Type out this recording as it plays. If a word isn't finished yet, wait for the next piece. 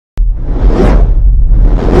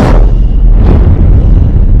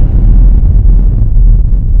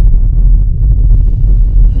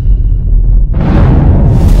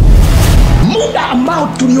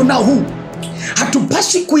muda huu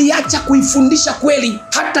hatupasi kuiacha kuifundisha kweli,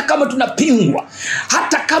 hata kama tunapingwa,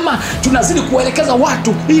 hata kama tunazidi kuelekeza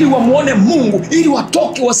watu ili wamuone Mungu, ili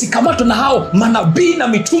watoke wasikamatwe na hao manabii na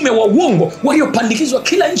mitume wa uongo waliopandikizwa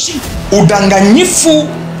kila nchi. Udanganyifu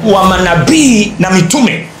wa manabii na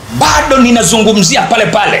mitume bado ninazungumzia pale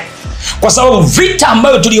pale, kwa sababu vita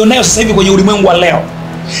ambayo tulionayo sasa hivi kwenye ulimwengu wa leo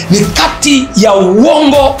ni kati ya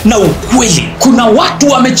uongo na ukweli. Kuna watu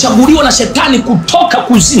wamechaguliwa na shetani kutoka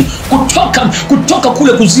kuzimu, kutoka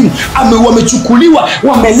kule kuzimu, wamechukuliwa,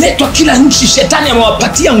 wameletwa kila nchi. Shetani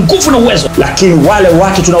amewapatia nguvu na uwezo, lakini wale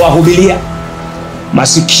watu tunawahubiria,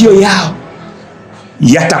 masikio yao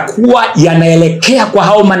yatakuwa yanaelekea kwa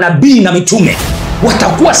hao manabii na mitume.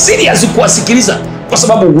 Watakuwa serious kuwasikiliza, kwa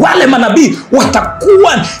sababu wale manabii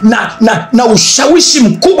watakuwa na ushawishi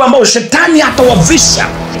mkubwa ambao shetani hatawavisha.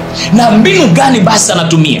 Na mbinu gani basi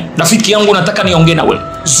anatumia? Rafiki yangu, nataka niongee na wewe.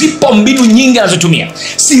 Zipo mbinu nyingi anazotumia.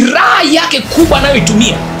 Silaha yake kubwa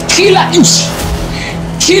anayoitumia, kila nchi,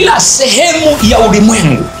 kila sehemu ya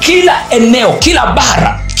ulimwengu, kila eneo, kila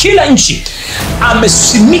bara, kila nchi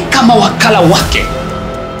amesimika mawakala wake.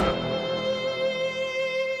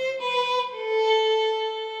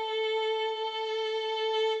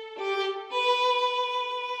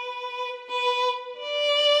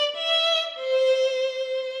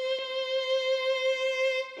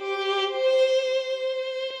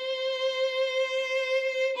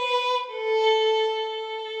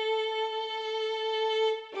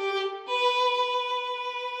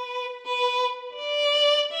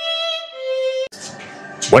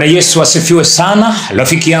 Bwana Yesu asifiwe sana.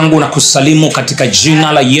 Rafiki yangu, na kusalimu katika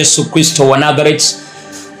jina la Yesu Kristo wa Nazareth,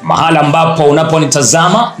 mahala ambapo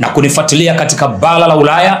unaponitazama na kunifuatilia katika bara la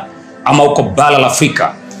Ulaya ama uko bara la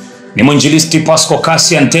Afrika. Ni mwinjilisti Paschal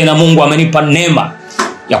Cassian. Tena Mungu amenipa neema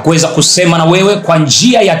ya kuweza kusema na wewe kwa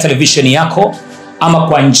njia ya televisheni yako ama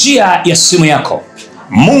kwa njia ya simu yako.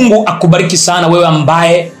 Mungu akubariki sana wewe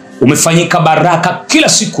ambaye umefanyika baraka kila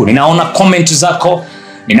siku. Ninaona comment zako,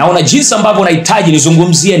 ninaona jinsi ambavyo unahitaji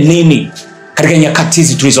nizungumzie nini katika nyakati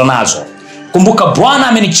hizi tulizo nazo. Kumbuka Bwana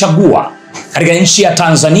amenichagua katika nchi ya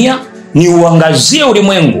Tanzania ni uangazie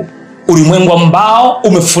ulimwengu ambao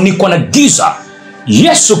umefunikwa na giza.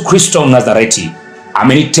 Yesu Kristo Nazareti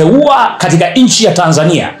ameniteua katika nchi ya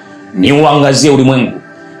Tanzania ni uangazie ulimwengu.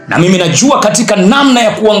 Na mimi najua katika namna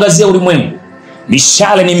ya kuangazia ulimwengu,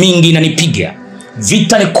 mishale ni mingi inanipiga,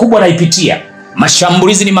 vita ni kubwa naipitia,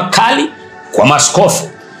 mashambulizi ni makali kwa maaskofu,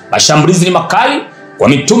 mashambulizi ni makali kwa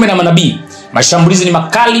mitume na manabii, mashambulizi ni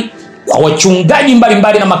makali kwa wachungaji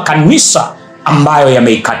mbalimbali na makanisa ambayo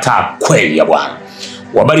yameikataa kweli ya Bwana.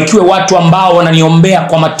 Wabarikiwe watu ambao wananiombea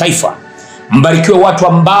kwa mataifa. Mbarikiwe watu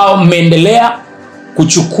ambao mmeendelea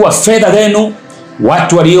kuchukua fedha zenu,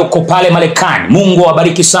 watu walioko pale Marekani. Mungu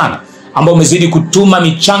awabariki sana ambao umezidi kutuma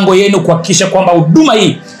michango yenu kuhakikisha kwamba huduma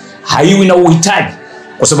hii haiwi na uhitaji,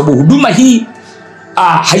 kwa sababu huduma hii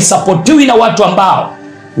haisapotiwi na watu ambao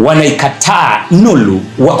wanaikataa nulu,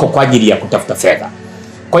 wako kwa ajili ya kutafuta fedha.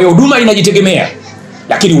 Kwa hiyo huduma inajitegemea,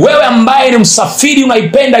 lakini wewe ambaye ni msafiri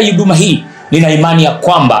unaipenda huduma hii, nina imani ya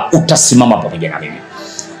kwamba utasimama pamoja na mimi.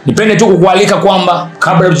 Nipende tu kukualika kwamba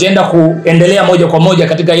kabla tujaenda kuendelea moja kwa moja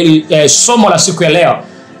katika hili somo la siku ya leo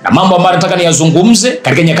na mambo ambayo nataka niyazungumze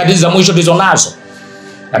katika nyakati za mwisho tulizo nazo,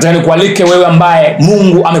 nataka nikualike wewe ambaye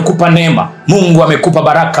Mungu amekupa neema, Mungu amekupa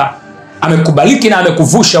baraka, amekubariki na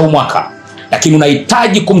amekuvusha huu mwaka, lakini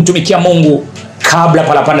unahitaji kumtumikia Mungu kabla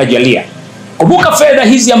palapanda jalia. Kumbuka fedha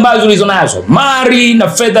hizi ambazo ulizo nazo, mali na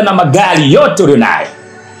fedha na magari yote ulionayo,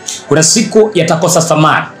 kuna siku yatakosa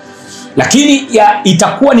thamani, lakini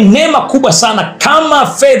itakuwa ni neema kubwa sana kama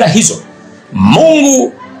fedha hizo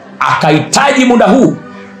Mungu akahitaji muda huu,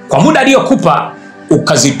 kwa muda aliyokupa,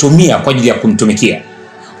 ukazitumia kwa ajili ya kumtumikia.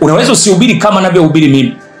 Unaweza usihubiri kama ninavyohubiri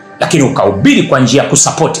mimi, lakini ukahubiri kwa njia ya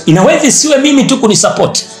kusupport. Inaweza isiwe mimi tu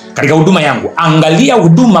kunisupport katika huduma yangu. Angalia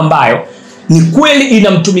huduma ambayo ni kweli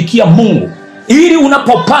inamtumikia Mungu, ili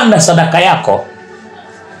unapopanda sadaka yako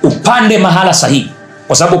upande mahala sahihi,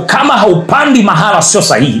 kwa sababu kama haupandi mahala sio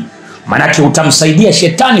sahihi, manake utamsaidia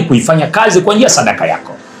shetani kuifanya kazi kwa njia sadaka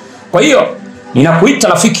yako. Kwa hiyo ninakuita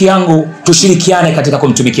rafiki yangu, tushirikiane katika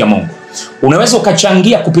kumtumikia Mungu. Unaweza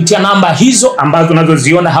ukachangia kupitia namba hizo ambazo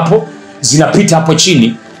unazoziona hapo, zinapita hapo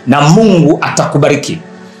chini, na Mungu atakubariki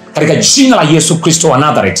katika jina la Yesu Kristo wa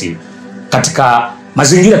Nazareti. Katika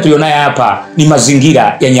mazingira tulionayo hapa ni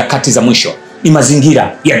mazingira ya nyakati za mwisho, ni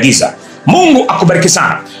mazingira ya giza. Mungu akubariki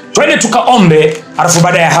sana. Twende tukaombe, alafu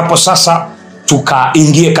baada ya hapo sasa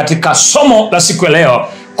tukaingie katika somo la siku ya leo.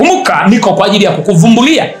 Kumbuka niko kwa ajili ya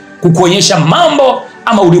kukuvumbulia, kukuonyesha mambo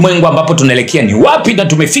ama ulimwengu ambapo tunaelekea ni wapi na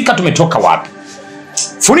tumefika, tumetoka wapi.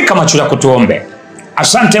 Funika macho yako tuombe.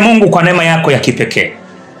 Asante Mungu kwa neema yako ya kipekee.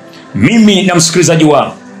 Mimi na msikilizaji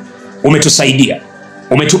wangu umetusaidia,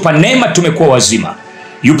 umetupa neema, tumekuwa wazima.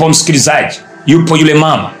 Yupo msikilizaji, yupo yule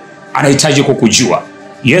mama anahitaji kukujua.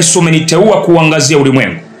 Yesu, umeniteua kuangazia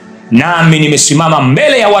ulimwengu, nami nimesimama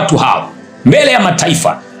mbele ya watu hao, mbele ya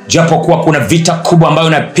mataifa, japokuwa kuna vita kubwa ambayo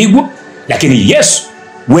inapigwa, lakini Yesu,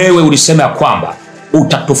 wewe ulisema kwamba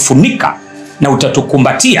utatufunika na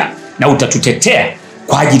utatukumbatia na utatutetea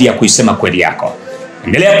kwa ajili ya kuisema kweli yako.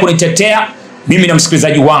 Endelea kunitetea mimi na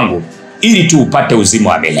msikilizaji wangu ili tuupate uzima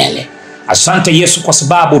wa milele. Asante Yesu kwa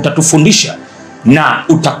sababu utatufundisha na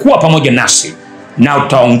utakuwa pamoja nasi na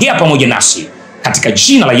utaongea pamoja nasi katika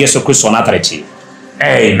jina la Yesu Kristo wa Nazareti.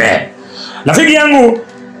 Amen. Rafiki yangu,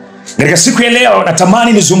 katika siku ya leo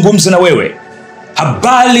natamani nizungumze na wewe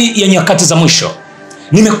habari ya nyakati za mwisho.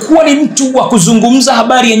 Nimekuwa ni mtu wa kuzungumza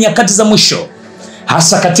habari ya nyakati za mwisho,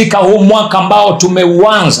 hasa katika huu mwaka ambao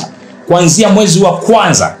tumeuanza. Kuanzia mwezi wa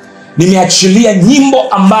kwanza nimeachilia nyimbo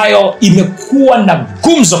ambayo imekuwa na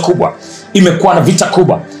gumzo kubwa, imekuwa na vita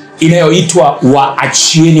kubwa, inayoitwa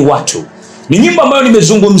Waachieni Watu. Ni nyimbo ambayo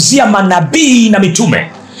nimezungumzia manabii na mitume.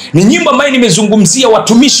 Ni nyimbo ambayo nimezungumzia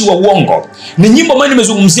watumishi wa uongo. Ni nyimbo ambayo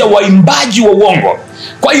nimezungumzia waimbaji wa uongo.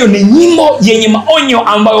 Kwa hiyo ni nyimbo yenye maonyo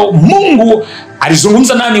ambayo Mungu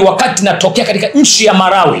alizungumza nami wakati natokea katika nchi ya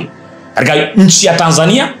Malawi, katika nchi ya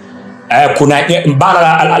Tanzania. Kuna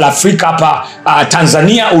bara la Afrika hapa,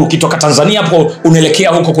 Tanzania. Ukitoka Tanzania hapo unaelekea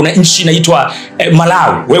huko kuna nchi inaitwa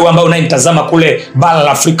Malawi. Wewe ambao unanitazama kule bara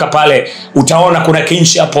la Afrika pale, utaona kuna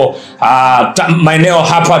kinchi hapo, maeneo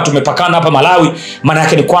hapa tumepakana hapa Malawi. Maana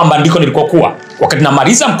yake ni kwamba ndiko nilikokuwa. Wakati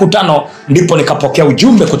namaliza mkutano ndipo nikapokea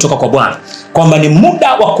ujumbe kutoka kwa Bwana kwamba ni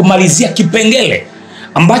muda wa kumalizia kipengele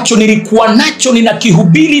ambacho nilikuwa nacho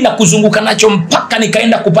ninakihubiri na kuzunguka nacho mpaka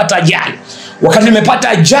nikaenda kupata ajali. Wakati nimepata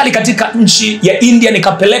ajali katika nchi ya India,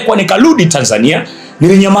 nikapelekwa nikarudi Tanzania,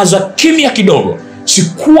 nilinyamaza kimya kidogo.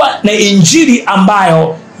 Sikuwa na injili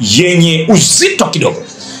ambayo yenye uzito kidogo,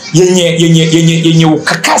 yenye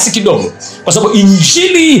ukakasi kidogo, kwa sababu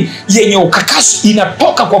injili yenye ukakasi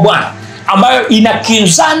inatoka kwa Bwana ambayo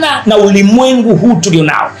inakinzana na ulimwengu huu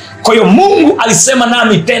tulionao. Kwa hiyo Mungu alisema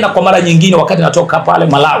nami tena kwa mara nyingine wakati natoka pale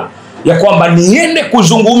Malawi ya kwamba niende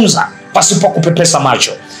kuzungumza pasipo kupepesa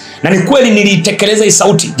macho. Na ni kweli nilitekeleza hii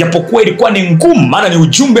sauti, japokuwa ilikuwa ni ngumu, maana ni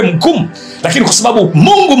ujumbe mgumu, lakini kwa sababu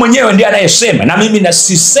Mungu mwenyewe ndiye anayesema, na mimi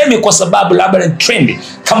nasisemi kwa sababu labda ni trendy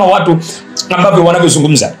kama watu ambao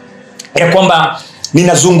wanavyozungumza ya kwamba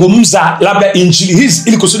ninazungumza labda injili hizi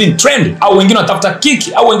ili kusudi ni trend, au wengine wanatafuta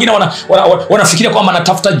kiki, au wengine wanafikiria kwamba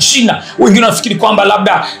natafuta jina, wengine wanafikiri kwamba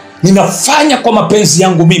labda ninafanya kwa mapenzi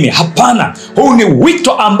yangu mimi. Hapana, huu ni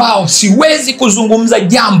wito ambao siwezi kuzungumza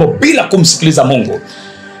jambo bila kumsikiliza Mungu.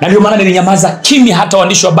 Na ndio maana nilinyamaza kimya. Hata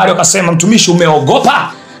waandishi wa habari wakasema, mtumishi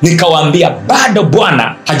umeogopa? Nikawaambia bado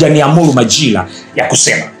Bwana hajaniamuru majira ya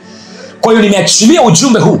kusema. Kwa hiyo nimeachilia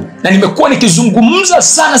ujumbe huu na nimekuwa nikizungumza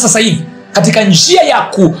sana sasa hivi katika njia ya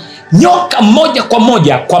kunyoka moja kwa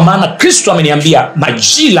moja, kwa maana Kristo ameniambia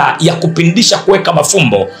majira ya kupindisha kuweka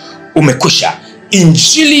mafumbo umekwisha.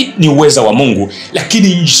 Injili ni uweza wa Mungu,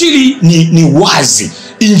 lakini injili ni wazi.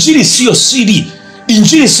 Injili sio siri,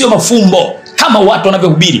 injili sio mafumbo kama watu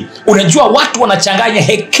wanavyohubiri. Unajua watu wanachanganya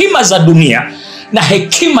hekima za dunia na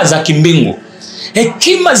hekima za kimbingu.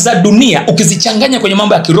 Hekima za dunia ukizichanganya kwenye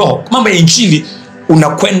mambo ya kiroho, mambo ya injili,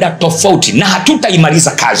 unakwenda tofauti na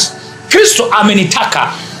hatutaimaliza kazi. Kristo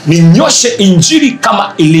amenitaka ninyoshe injili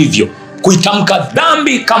kama ilivyo, kuitamka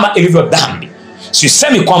dhambi kama ilivyo dhambi.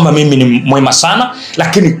 Sisemi kwamba mimi ni mwema sana,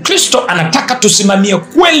 lakini Kristo anataka tusimamie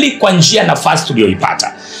kweli kwa njia nafasi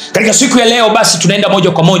tuliyoipata. Katika siku ya leo basi tunaenda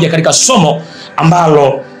moja kwa moja katika somo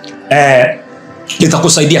ambalo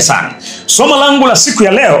litakusaidia sana. Somo langu la siku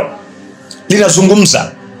ya leo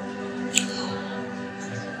linazungumza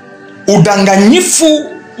udanganyifu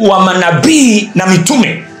wa manabii na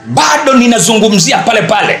mitume. Bado ninazungumzia pale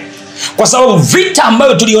pale, kwa sababu vita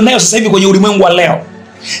ambayo tulionayo sasa hivi kwenye ulimwengu wa leo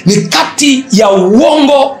ni kati ya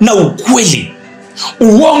uongo na ukweli.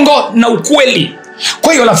 Uongo na ukweli.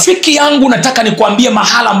 Kwa hiyo rafiki yangu, nataka nikuambie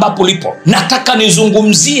mahala ambapo lipo. Nataka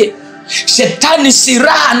nizungumzie shetani,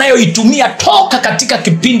 silaha anayoitumia toka katika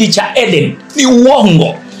kipindi cha Eden ni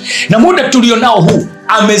uongo. Na muda tulionao huu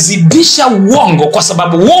amezidisha uongo, kwa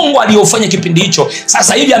sababu uongo aliofanya kipindi hicho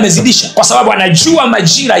sasa hivi amezidisha, kwa sababu anajua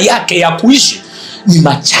majira yake ya kuishi ni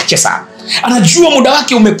machache sana. Anajua muda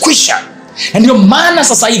wake umekwisha. Na ndio maana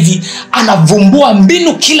sasa hivi anavumbua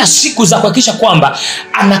mbinu kila siku za kuhakikisha kwamba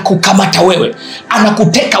anakukamata wewe,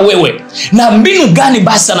 anakuteka wewe. Na mbinu gani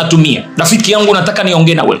basi anatumia? Rafiki yangu, nataka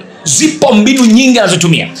niongee na wewe. Zipo mbinu nyingi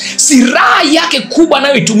anazotumia. Silaha yake kubwa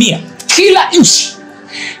anayoitumia, kila nchi,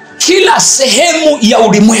 kila sehemu ya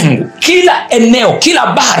ulimwengu, kila eneo, kila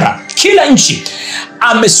bara, kila nchi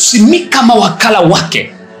amesimika mawakala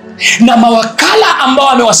wake. Na mawakala ambao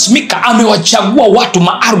amewasimika, amewachagua watu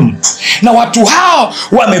maalum. Na watu hao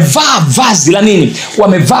wamevaa vazi la nini?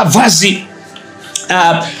 Wamevaa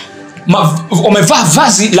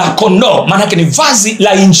vazi la kondoo, maana yake ni vazi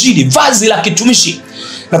la injili, vazi la kitumishi.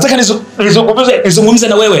 Nataka nizungumze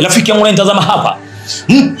na wewe rafiki yangu unanitazama hapa,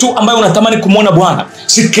 mtu ambaye unatamani kumuona Bwana.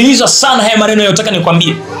 Sikiliza sana haya maneno yanayotaka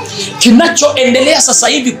nikwambie. Kinachoendelea sasa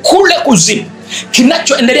hivi kule kuzimu,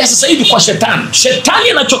 kinachoendelea sasa hivi kwa shetani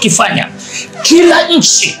anachokifanya, kila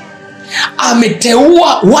nchi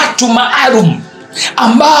ameteua watu maalum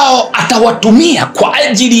ambao atawatumia kwa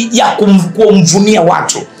ajili ya kumvunia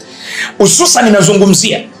watu. Hususan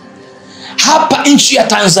ninazungumzia hapa nchi ya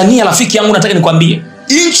Tanzania. Rafiki yangu nataka nikwambie,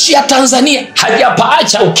 nchi ya Tanzania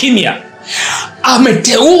hajapaacha ukimya.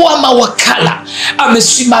 Ameteua mawakala,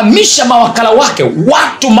 amesimamisha mawakala wake,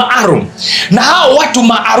 watu maalum. Na hao watu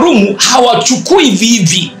maalum hawachukui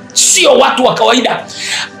vivi, sio watu wa kawaida.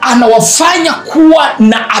 Anawafanya kuwa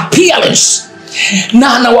na appearance,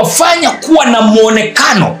 na anawafanya kuwa na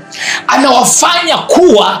muonekano, anawafanya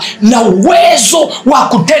kuwa na uwezo wa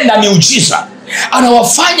kutenda miujiza,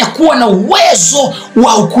 anawafanya kuwa na uwezo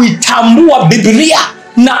wa kuitambua Biblia,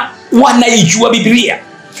 na wanaijua Biblia,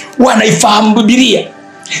 wanaifahamu Biblia.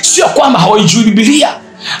 Sio kwamba hawaijui Biblia.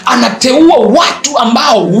 Anateua watu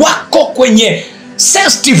ambao wako kwenye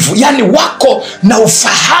sensitive, yani wako na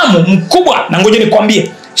ufahamu mkubwa. Na ngoja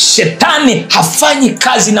nikwambie, shetani hafanyi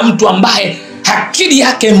kazi na mtu ambaye akili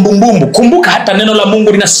yake mbumbumbu. Kumbuka hata neno la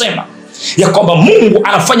Mungu linasema ya kwamba Mungu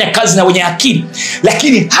anafanya kazi na wenye akili.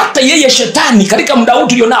 Lakini hata yeye shetani katika muda huu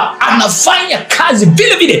tulionao anafanya kazi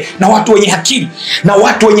vile vile na watu wenye akili, na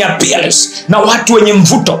watu wenye appearance, na watu wenye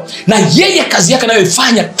mvuto. Na yeye kazi yake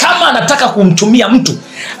anayoifanya, kama anataka kumtumia mtu,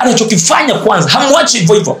 anachokifanya kwanza, hamwachi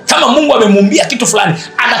hivyo hivyo. Kama Mungu amemuumbia kitu fulani,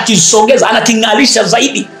 anakisogeza, anakingalisha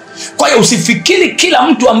zaidi. Kwa hiyo usifikiri kila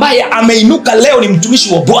mtu ambaye ameinuka leo ni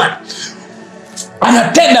mtumishi wa Bwana,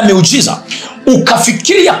 anatenda miujiza,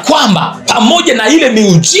 ukafikiria kwamba pamoja na ile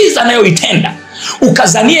miujiza anayoitenda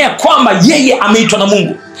ukazania ya kwamba yeye ameitwa na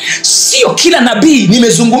Mungu. Sio kila nabii,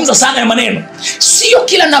 nimezungumza sana ya maneno, sio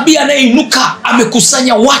kila nabii anayeinuka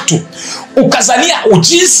amekusanya watu ukazania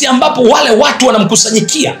jinsi ambapo wale watu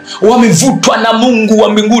wanamkusanyikia wamevutwa na Mungu wa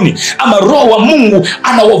mbinguni, ama Roho wa Mungu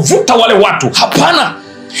anawavuta wale watu. Hapana.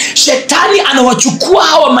 Shetani anawachukua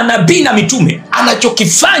hawa manabii na mitume.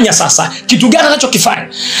 Anachokifanya sasa, kitu gani anachokifanya?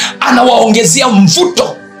 Anawaongezea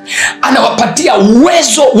mvuto, anawapatia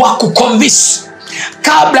uwezo wa kuconvince.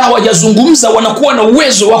 Kabla hawajazungumza wanakuwa na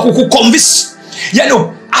uwezo wa kukuconvince. Yani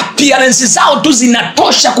appearance zao tu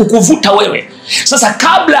zinatosha kukuvuta wewe. Sasa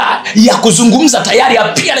kabla ya kuzungumza tayari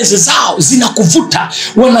appearance zao zinakuvuta.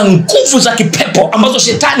 Wana nguvu za kipepo ambazo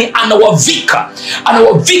shetani anawavika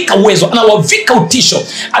uwezo, anawavika utisho,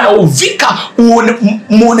 anawavika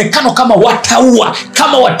muonekano kama wataua,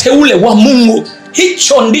 kama wateule wa Mungu.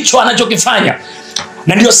 Hicho ndicho anachokifanya.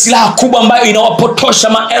 Na ndio silaha kubwa ambayo inawapotosha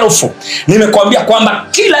maelfu. Nimekuambia kwamba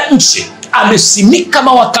kila nchi amesimika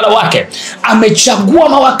mawakala wake, amechagua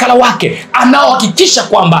mawakala wake, anaohakikisha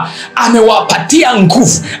kwamba amewapatia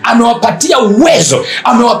nguvu, amewapatia uwezo,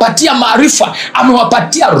 amewapatia maarifa,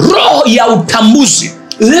 amewapatia roho ya utambuzi.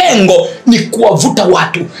 Lengo ni kuwavuta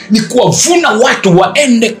watu, ni kuwavuna watu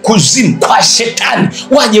waende kuzimu kwa shetani,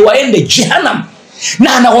 waende jehanamu.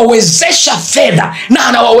 Na anawawezesha fedha, na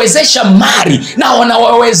anawawezesha mali, na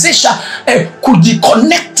anawawezesha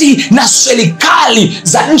kujikonekti na serikali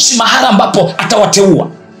za nchi mahala ambapo atawateua.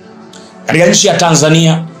 Katika nchi ya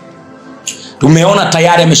Tanzania tumeona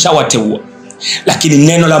tayari ameshawateua. Lakini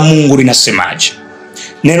neno la Mungu linasemaje?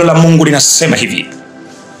 Neno la Mungu linasema hivi.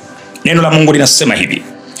 Neno la Mungu linasema hivi.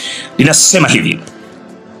 Linasema hivi.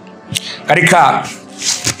 Katika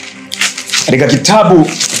kitabu,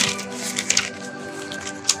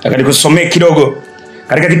 nikusomee kidogo.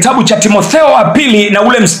 Katika kitabu cha Timotheo wa pili na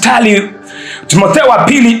ule mstari, Timotheo wa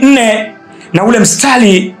pili 4 na ule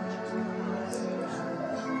mstari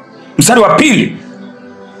wa pili,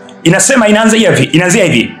 inasema, inaanzia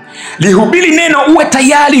hivi. Lihubiri neno, uwe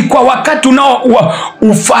tayari kwa wakati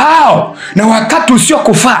ufaao na wakati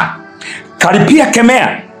usiokufaa. Karipia,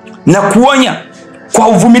 kemea na kuonya kwa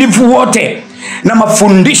uvumilivu wote na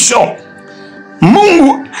mafundisho.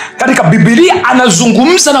 Mungu katika Biblia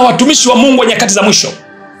anazungumza na watumishi wa Mungu wa nyakati za mwisho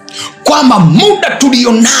kwamba muda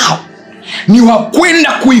tulionao ni wa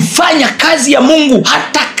kwenda kuifanya kazi ya Mungu,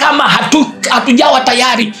 hata kama hatujawa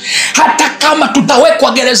tayari, hata kama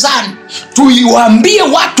tutawekwa gerezani. Tuiwaambie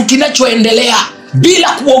watu kinachoendelea bila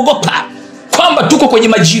kuogopa kwamba tuko kwenye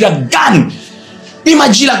majira gani. Ni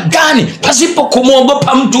majira gani? Pasipo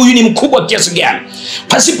kumwogopa mtu huyu ni mkubwa kiasi gani?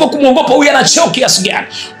 Pasipo kumwogopa huyu ana cheo kiasi gani?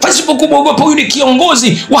 Pasipo kumwogopa huyu ni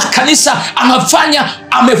kiongozi wa kanisa,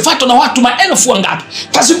 amefuatwa na watu maelfu wangapi?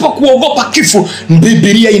 Pasipo kuogopa kifo,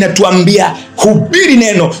 Biblia inatuambia hubiri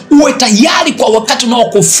neno, uwe tayari kwa wakati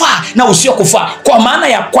unaokufaa na usiokufaa, kwa maana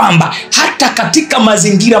ya kwamba hata katika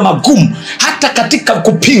mazingira magumu, hata katika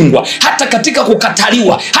kupingwa, hata katika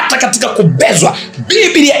kukataliwa, hata katika kubezwa,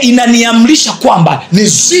 Biblia inaniamrisha kwamba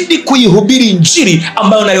nizidi kuihubiri injili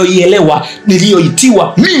ambayo nayoielewa,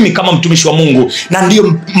 niliyoitiwa mimi kama mtumishi wa Mungu, na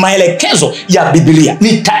ndiyo maelekezo ya Biblia.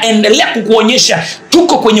 Nitaendelea kukuonyesha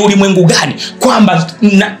tuko kwenye ulimwengu gani, kwamba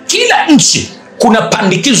na kila nchi kuna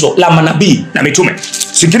pandikizo la manabii na mitume.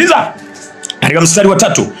 Sikiliza katika mstari wa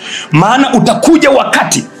 3, maana utakuja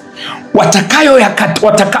wakati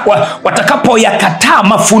watakapoyakataa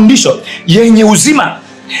mafundisho yenye uzima,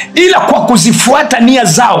 ila kwa kuzifuata nia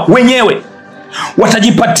zao wenyewe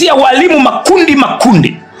watajipatia walimu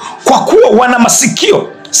makundi, kwa kuwa wana masikio.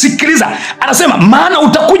 Sikiliza, anasema maana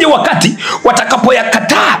utakuja wakati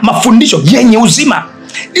watakapoyakataa mafundisho yenye uzima,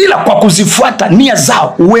 ila kwa kuzifuata nia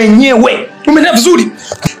zao wenyewe. Umeelewa vizuri?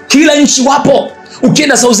 Kila nchi wapo.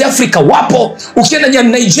 Ukienda South Africa wapo, ukienda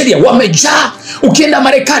Nigeria wamejaa, ukienda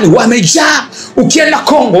Marekani wamejaa, ukienda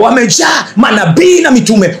Kongo wamejaa. Manabii na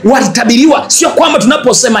mitume walitabiriwa. Sio kwamba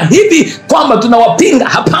tunaposema hivi kwamba tunawapinga,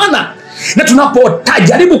 hapana. Na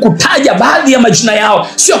tunapojaribu kutaja baadhi ya majina yao,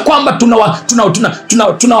 sio kwamba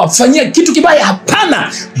tunawafanyia kitu kibaya,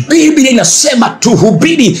 hapana. Biblia inasema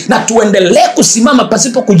tuhubiri na tuendelee kusimama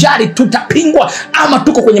pasipo kujali tutapingwa ama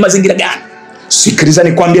tuko kwenye mazingira gani. Sikiliza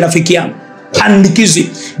nikwambie rafiki yangu, pandikizi.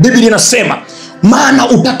 Biblia inasema maana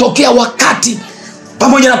utatokea wakati,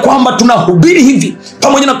 pamoja na kwamba tunahubiri hivi,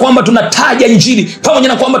 pamoja na kwamba tunataja injili, pamoja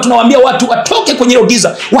na kwamba tunawaambia watu watoke kwenye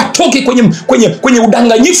giza, watoke kwenye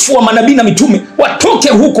udanganyifu wa manabii na mitume, watoke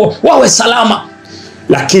huko wawe salama,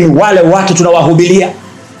 lakini wale watu tunawahubiria,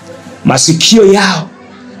 masikio yao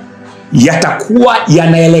yatakuwa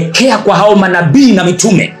yanaelekea kwa hao manabii na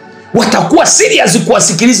mitume. Watakuwa serious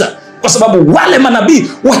kuwasikiliza, kwa sababu wale manabii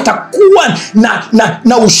watakuwa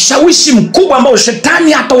na ushawishi mkubwa ambao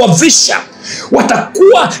shetani hatawavisha.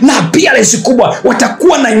 Watakuwa na appearance kubwa,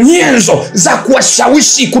 watakuwa na nyenzo za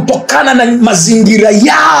kuwashawishi kutokana na mazingira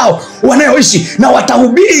yao wanayoishi, na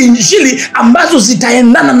watahubiri injili ambazo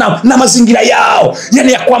zitaendana na mazingira yao.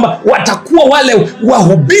 Yani ya kwamba watakuwa wale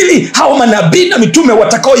wahubiri hao manabii na mitume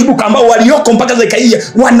watakaoibuka, ambao walioko mpaka Zekaria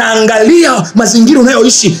wanaangalia mazingira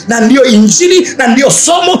unayoishi, na ndio injili, na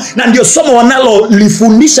ndio somo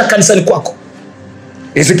wanalolifundisha kanisani kwako.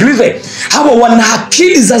 Isikilize, hawa wana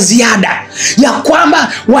akili za ziada ya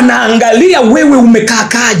kwamba wanaangalia wewe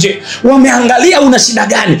umekaakaje, wameangalia una shida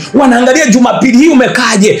gani, wanaangalia Jumapili hii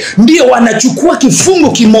umekaje. Ndio wanachukua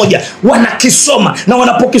kifungu kimoja wanakisoma, na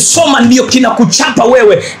wanapokisoma ndio kinakuchapa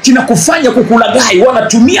wewe, kinakufanya kukulagai.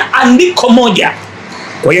 Wanatumia andiko moja.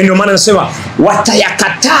 Kwa hiyo ndio maana nasema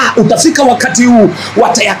watayakataa. Utafika wakati huu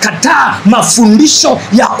watayakataa mafundisho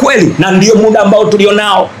ya kweli, na ndio muda ambao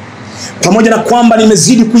tulionao. Pamoja na kwamba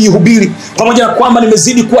nimezidi kuihubiri, pamoja na kwamba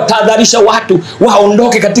nimezidi kuwatahadharisha watu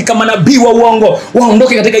waondoke katika manabii wa uongo,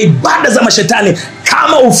 waondoke katika ibada za mashetani,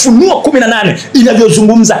 kama Ufunuo 18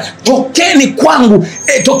 inavyozungumza, tokeni kwangu,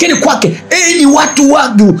 tokeni kwake enyi watu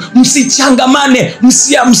wangu, msichangamane,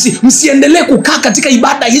 msiendelee kukaa katika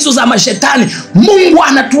ibada hizo za mashetani. Mungu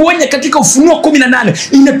anatuonya katika Ufunuo 18,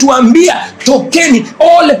 inatuambia tokeni,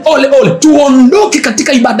 ole tuondoke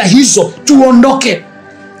katika ibada hizo, tuondoke.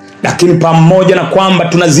 Lakini pamoja na kwamba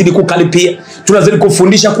tunazidi kukalipia, tunazidi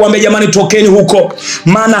kufundisha kuambia jamani tokeni huko,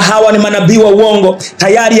 maana hawa ni manabii wa uongo,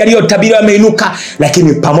 tayari yaliyotabiriwa yameinuka.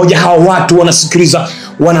 Lakini pamoja hawa watu wanasikiliza,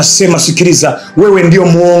 wanasema sikiliza, wewe ndio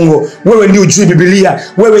muongo, wewe ndio ujui Biblia,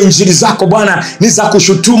 wewe injili zako bwana ni za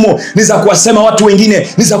kushutumu, ni za kuwasema watu wengine,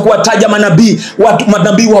 ni za kuwataja manabii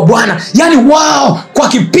wa Bwana. Yani wao kwa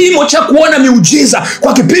kipimo cha kuona miujiza,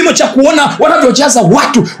 kwa kipimo cha kuona wanavyojaza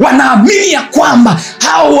watu, wanaamini ya kwamba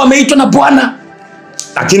hao wameitwa na Bwana.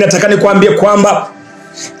 Lakini nataka nikwambie kwamba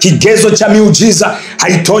kigezo cha miujiza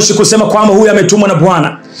haitoshi kusema kwamba huyu ametumwa na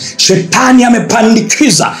Bwana. Shetani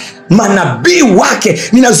amepandikiza manabii wake.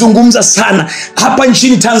 Ninazungumza sana hapa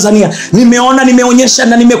nchini Tanzania. Nimeonyesha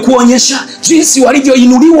na nimekuonyesha jinsi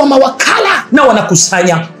walivyoinuliwa mawakala na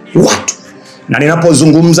wanakusanya watu. Na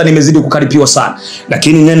ninapozungumza nimezidi kukaripiwa sana.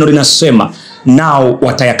 Lakini neno linasema nao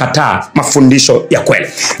watayakataa mafundisho ya kweli.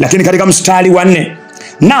 Lakini katika mstari wa 4,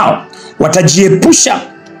 nao watajiepusha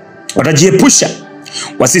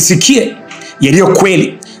wasisikie yaliyo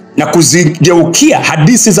kweli na kuzigeukia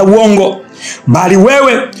hadithi za uongo, bali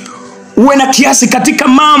wewe uwe na kiasi katika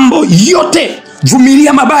mambo yote,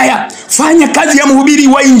 vumilia mabaya, fanya kazi ya mhubiri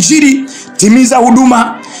wa injili, timiza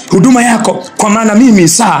huduma yako, kwa maana mimi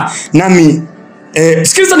saa nami.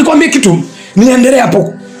 Sikiliza nikwambie kitu, niendelee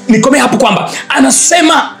hapo, nikomee hapo kwamba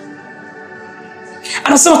anasema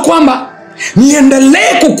kwamba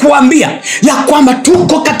niendelee kukuambia ya kwamba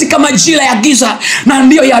tuko katika majira ya giza, na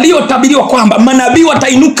ndio yaliyotabiriwa kwamba manabii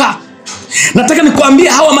watainuka. Nataka nikuambie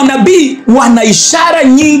hawa manabii wana ishara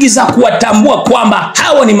nyingi za kuwatambua kwamba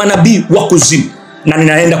hawa ni manabii wa kuzimu, na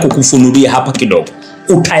ninaenda kukufunulia hapa kidogo,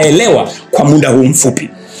 utaelewa kwa muda huu mfupi.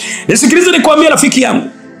 Nisikilize nikuambie rafiki yangu,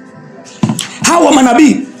 hawa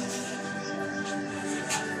manabii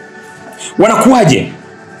wanakuaje?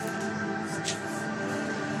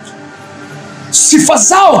 Sifa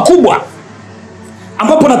zao kubwa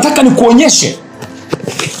ambapo nataka nikuonyeshe,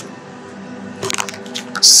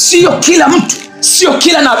 sio kila mtu, sio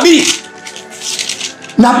kila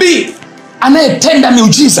nabii anayetenda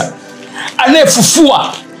miujiza,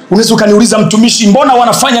 anayefufua. Unaweza ukaniuliza, mtumishi, mbona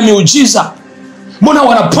wanafanya miujiza? Mbona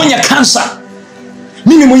wanaponya kansa?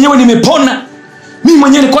 Mimi mwenyewe nimepona. Mimi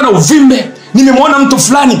mwenyewe nilikuwa na uvimbe, nimemwona mtu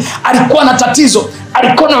fulani alikuwa na tatizo,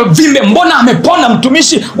 alikuwa na uvimbe, mbona amepona?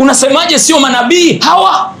 Mtumishi, unasemaje sio manabii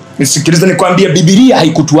hawa? Nisikilize nikwambie, Biblia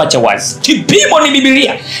haikutuacha wazi. Kipimo ni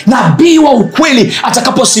Biblia. Nabii wa ukweli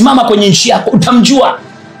atakaposimama kwenye nchi yako utamjua.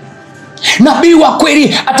 Nabii wa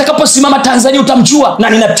kweli atakaposimama Tanzania utamjua. Na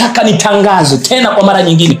ninataka nitangaze tena kwa mara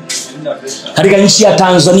nyingine, katika nchi ya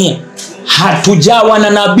Tanzania hatujawa na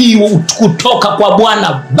nabii kutoka kwa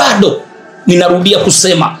Bwana bado. Ninarudia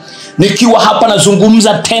kusema, nikiwa hapa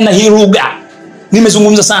nazungumza tena hii lugha,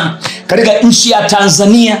 nimezungumza sana. Katika nchi ya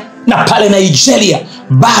Tanzania na pale Nigeria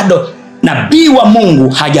bado nabii wa Mungu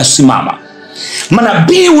hajasimama.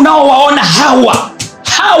 Manabii unaowaona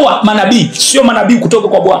hawa manabii sio manabii kutoka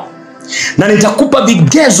kwa Bwana, na nitakupa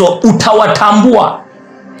vigezo utawatambua.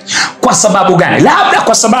 Kwa sababu gani?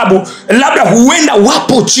 Labda huenda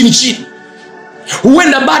wapo chini,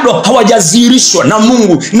 huenda bado hawajazirishwa na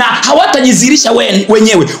Mungu, na hawatajizirisha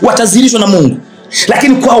wenyewe, watazirishwa na Mungu.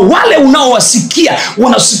 Lakini kwa wale unaowasikia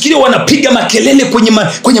wanapiga makelele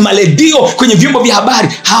kwenye maredio, kwenye vyombo vya habari,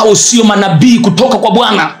 hao sio manabii kutoka kwa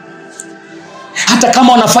Bwana. Hata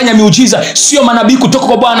kama wanafanya miujiza, sio manabii kutoka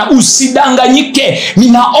kwa Bwana. Usidanganyike.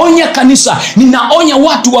 Ninaonya kanisa, ninaonya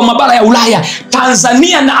watu wa mabara ya Ulaya,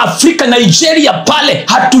 Tanzania na Afrika, Nigeria, pale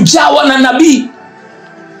hatujawa na nabii.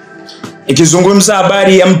 Ikizungumza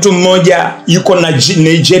habari ya mtu mmoja yuko na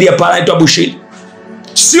Nigeria pale, anaitwa Bushiri,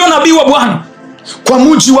 sio nabii wa Bwana. Kwa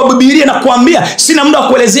mujibu wa Biblia na kuambia, sina muda wa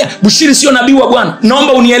kuelezea, Bushiri sio nabii wa Bwana.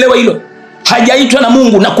 Naomba unielewe hilo. Hajaitwa na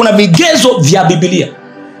Mungu, na kuna vigezo vya Biblia.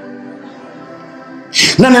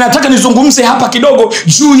 Na ninataka nizungumze hapa kidogo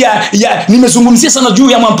juu nimezungumzia sana juu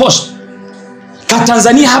ya Mwamposa. Kwa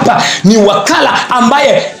Tanzania hapa ni wakala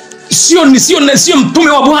ambaye sio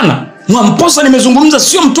mtume wa Bwana. Mwamposa nimezungumza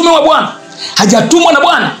sio mtume wa Bwana. Hajatumwa na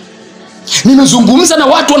Bwana. Nimezungumza na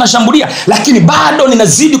watu wanashambulia, lakini bado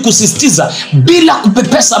ninazidi kusisitiza bila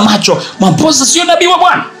kupepesa macho, Mwamposa sio nabii wa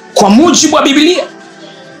Bwana kwa mujibu wa Biblia.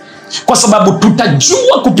 Kwa sababu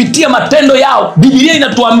tutajua kupitia matendo yao. Biblia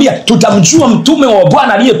inatuambia tutamjua mtume wa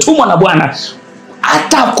Bwana aliyetumwa na Bwana.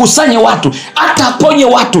 Hata kusanye watu, hata aponye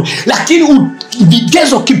watu, lakini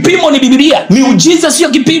vigezo, kipimo ni Biblia. Miujiza sio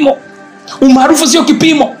kipimo, umaarufu sio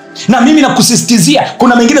kipimo. Na mimi nakusisitizia,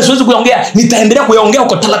 kuna mengine siwezi kuongea, nitaendelea kuyaongea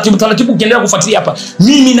kwa taratibu ukiendelea kufuatilia hapa.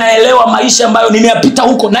 Mimi naelewa maisha ambayo nimeyapita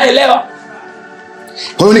huko, naelewa.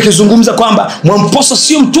 Kwa hiyo nikizungumza kwamba Mwamposa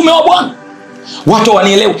sio mtume wa Bwana, watu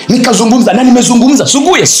wanielewe. Nikazungumza na nimezungumza,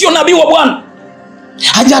 Suguye sio nabii wa Bwana,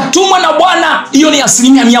 hajatumwa na Bwana. Hiyo ni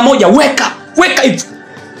 100%. Weka hivi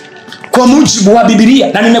kwa mujibu wa Biblia,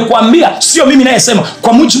 na nimekuambia sio mimi nayesema,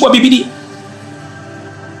 kwa mujibu wa Biblia.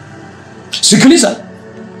 Sikiliza,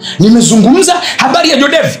 nimezungumza habari ya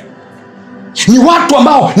Jodevi. Ni watu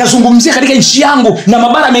ambao nazungumzia katika nchi yangu na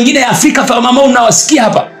mabara mengine ya Afrika ambao mnawasikia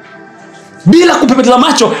hapa, bila kupepeteza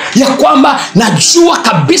macho, ya kwamba najua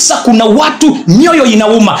kabisa kuna watu mioyo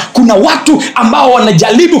inauma, kuna watu ambao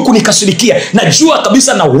wanajaribu kunikasirikia. Najua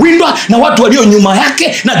kabisa na windwa na watu walio nyuma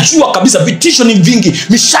yake, najua kabisa vitisho ni vingi,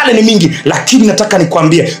 mishale ni mingi, lakini nataka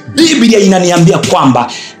nikwambie, Biblia inaniambia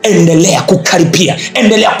kwamba endelea kukaripia,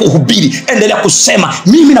 endelea kuhubiri, endelea kusema.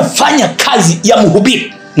 Mimi nafanya kazi ya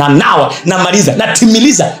mhubiri, na nawa namaliza,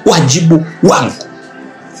 natimiliza wajibu wangu.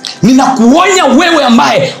 Ninakuonya wewe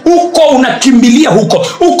ambaye uko unakimbilia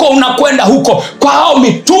uko unakwenda huko kwa hao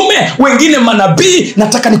mitume wengine, manabii.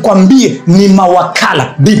 Nataka nikwambie ni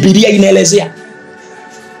mawakala. Biblia inaelezea,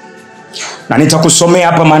 na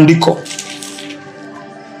nitakusomea hapa maandiko.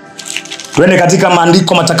 Twende katika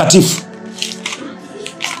maandiko matakatifu,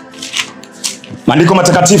 Maandiko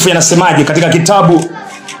matakatifu yanasemaje katika kitabu?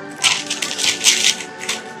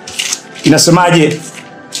 Inasemaje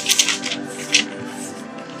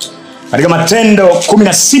katika Matendo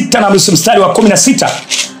 16 na mstari wa 16?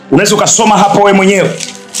 Unaweza ukasoma hapo wewe mwenyewe.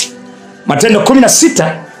 Matendo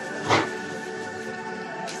 16.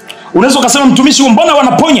 Unaweza ukasema mtumishi, mbona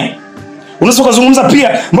wanaponya? Unaweza ukazungumza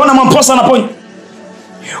pia, mbona Mwamposa anaponya?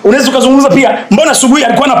 Unaweza ukazungumza pia, mbona asubuhi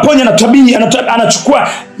alikuwa anaponya na tabii anachukua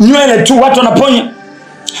nywele tu watu wanaponya?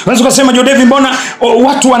 Unaweza ukasema Jodevi, mbona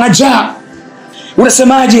watu wanajaa?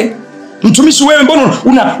 Unasemaje mtumishi wewe, mbona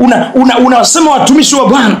unasema watumishi wa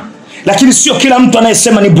Bwana? Lakini sio kila mtu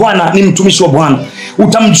anayesema ni Bwana ni mtumishi wa Bwana.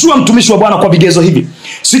 Utamjua mtumishi wa Bwana kwa vigezo hivi.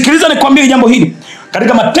 Sikiliza nikwambie jambo hili.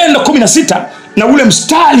 Katika Matendo 16 na ule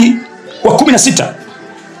mstari wa 16,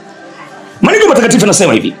 Maandiko matakatifu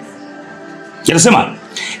yanasema hivi. Yanasema,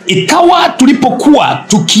 ikawa tulipokuwa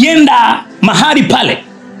tukienda mahali pale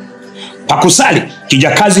pa kusali,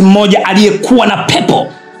 kijakazi mmoja aliyekuwa na pepo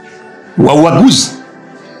wa uaguzi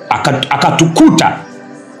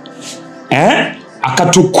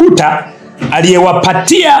akatukuta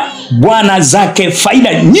aliyewapatia bwana zake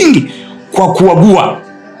faida nyingi kwa kuagua.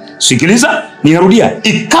 Sikiliza, ninarudia.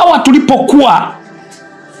 Ikawa tulipokuwa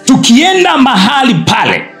tukienda mahali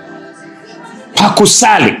pale pa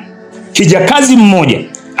kusali, kijakazi mmoja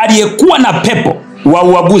aliyekuwa na pepo wa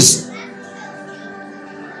uaguzi,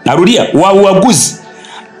 narudia, wa uaguzi,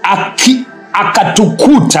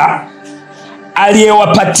 akatukuta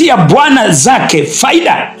aliyewapatia bwana zake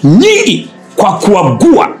faida nyingi kwa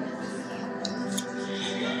kuagua.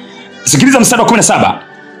 Sikiliza mstari wa 17.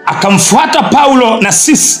 Akamfuata Paulo na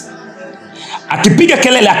sisi akipiga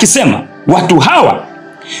kelele akisema, watu hawa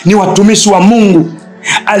ni watumishi wa Mungu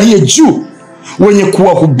aliye juu,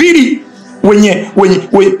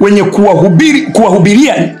 wenye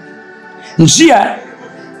kuwahubiria njia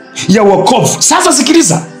ya wokovu. Sasa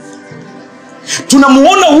sikiliza,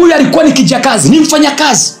 tunamuona huyu alikuwa ni kijakazi, ni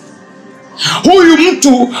mfanyakazi. Huyu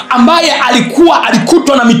mtu ambaye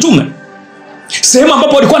alikutwa na mitume sehemu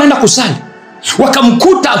ambapo walikuwa wanaenda kusali,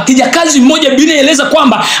 wakamkuta kijakazi mmoja. Biblia inaeleza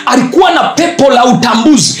kwamba alikuwa na pepo la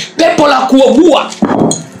utambuzi, pepo la kuagua.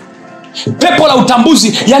 Pepo la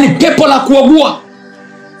utambuzi, yani pepo la kuagua.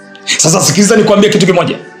 Sasa sikiliza nikwambie kitu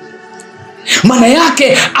kimoja. Maana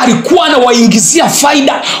yake alikuwa anawaingizia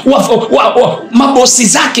faida mabosi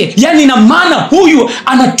zake. Yani na maana huyu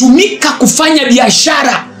anatumika kufanya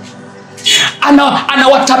biashara.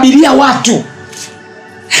 Anawatabiria watu,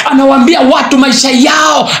 anawaambia watu maisha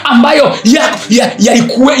yao ambayo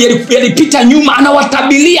yalipita nyuma,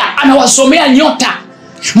 anawatabiria, anawasomea nyota.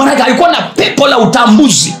 Maana alikuwa na pepo la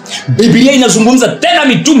utambuzi. Biblia inazungumza, tena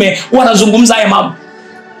mitume wanazungumza haya mambo.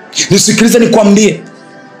 Nisikilize nikwambie,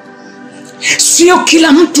 sio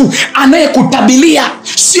kila mtu anayekutabilia,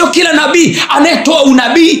 sio kila nabii anayetoa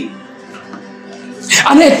unabii,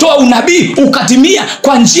 anayetoa unabii ukatimia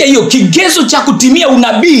kwa njia hiyo. Kigezo cha kutimia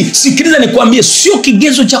unabii, sikiliza nikwambie, sio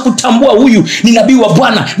kigezo cha kutambua huyu ni nabii wa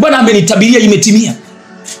Bwana. Bwana amenitabiria imetimia.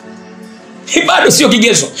 Bado sio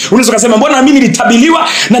kigezo. Unaweza kusema mbona mimi nilitabiliwa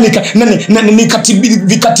na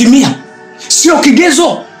nikatimia. Sio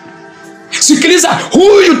kigezo. Sikiliza,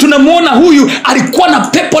 huyu tunamuona huyu alikuwa na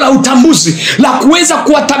pepo la utambuzi la kuweza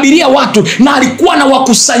kuwatabiria watu, na alikuwa na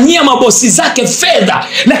wakusanyia mabosi zake fedha.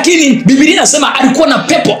 Lakini Biblia inasema alikuwa na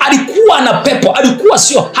pepo, alikuwa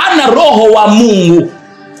sio, hana roho wa Mungu.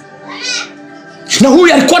 Na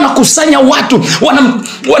huyu alikuwa anakusanya watu,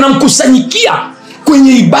 wanamkusanyikia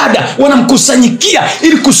kwenye ibada, wanamkusanyikia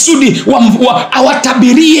ili kusudi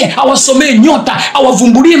awatabirie, awasomee nyota,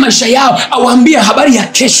 awavumbulie maisha yao, awaambie habari ya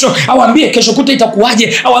kesho, awaambie kesho kutwa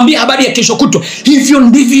itakuwaje, awaambie habari ya kesho kutwa. Hivyo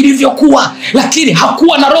ndivyo ilivyokuwa. Lakini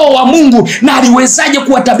hakuwa na roho wa Mungu. Na aliwezaje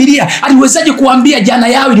kuwatabiria? Aliwezaje kuambia jana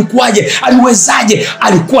yao ilikuwaje? Aliwezaje?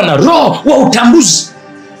 Alikuwa na roho wa utambuzi.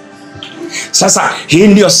 Sasa hii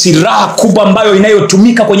ndio silaha kubwa ambayo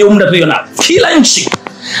inayotumika kwenye muda tuliona. Kila nchi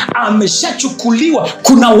ameshachukuliwa.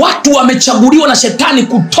 Kuna watu wamechaguliwa na shetani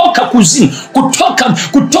kutoka kuzimu,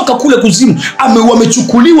 kutoka kule kuzimu,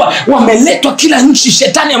 wamechukuliwa, wameletwa kila nchi.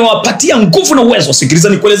 Shetani amewapatia nguvu na uwezo. Sikiliza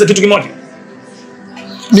nikueleze kitu kimoja.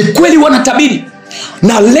 Ni kweli wanatabiri,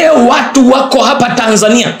 na leo watu wako hapa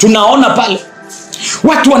Tanzania, tunaona pale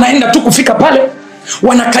watu wanaenda tu kufika pale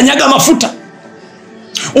wanakanyaga mafuta.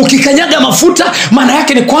 Ukikanyaga mafuta maana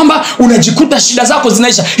yake ni kwamba unajikuta shida zako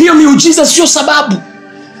zinaisha. Hiyo miujiza sio sababu.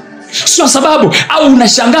 Sio sababu. Au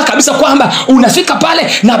unashangaa kabisa kwamba unafika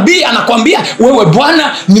pale nabii anakuambia wewe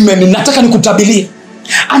bwana, nataka nikutabilie.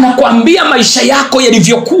 anakuambia maisha yako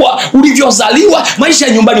yalivyokuwa, ulivyozaliwa, maisha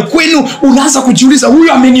ya nyumbani kwenu. Unaanza kujiuliza,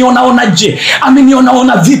 huyu amenionaje?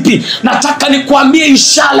 Amenionaona vipi? Nataka nikuambie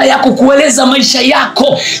ishara ya kukueleza maisha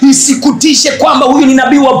yako isikutishe kwamba huyu ni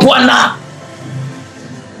nabii wa Bwana.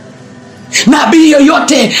 Nabii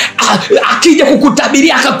yoyote akija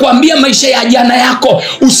kukutabiria akakwambia maisha ya jana yako,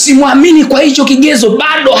 usimwamini kwa hicho kigezo,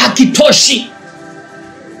 bado hakitoshi.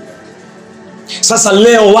 Sasa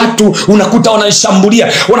leo watu unakuta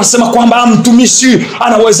wanashambulia, wanasema kwamba mtumishi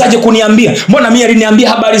anawezaje kuniambia? Mbona mimi aliniambia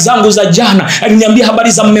habari zangu za jana, aliniambia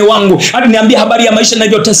habari za mume wangu, aliniambia habari ya maisha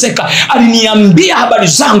ninavyoteseka, aliniambia habari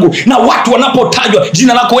zangu. Na watu wanapotajwa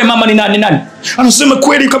jina lako, wewe mama ni nani? Anasema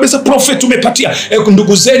kweli kabisa prophet umepatia.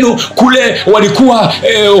 Ndugu zenu kule walikuwa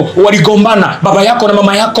waligombana, baba yako na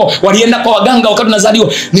mama yako walienda kwa waganga wakati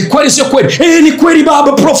unazaliwa. Ni kweli sio kweli? Ni kweli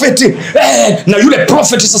baba prophet. Na yule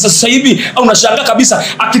prophet sasa hivi unashangaa kabisa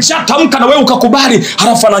akichatamka na wewe ukakubali,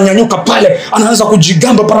 halafu ananyanyuka pale anaanza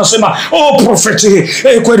kujigamba pale, anasema prophet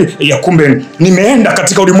kweli. Ya kumbe nimeenda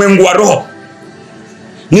katika ulimwengu wa roho.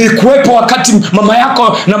 Nilikuwepo wakati mama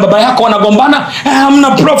yako na baba yako wanagombana.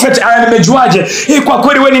 Hamna prophet. Nimejuaje? Kwa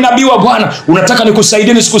kweli wewe ni nabii wa Bwana. Unataka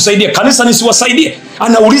nikusaidie nisikusaidie? Kanisa nisiwasaidie?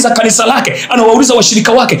 Anauliza kanisa lake, anawauliza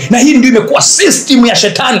washirika wake. Na hii ndio imekuwa system ya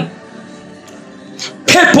shetani.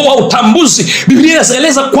 Pepo wa utambuzi. Biblia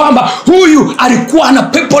inaeleza kwamba huyu alikuwa na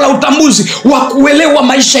pepo la utambuzi wa kuelewa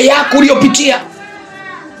maisha yako uliyopitia.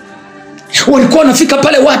 Walikuwa wanafika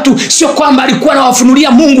pale watu, sio kwamba alikuwa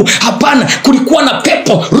anawafunulia Mungu, hapana. Kulikuwa na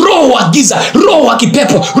pepo, roho wa giza, roho wa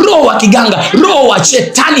kipepo, roho wa kiganga, roho wa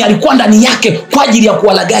shetani alikuwa ndani yake kwa ajili ya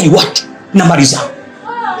kuwalaghai watu na mali zao.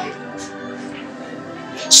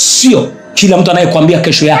 Sio kila mtu anayekwambia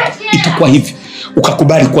kesho yako itakuwa hivi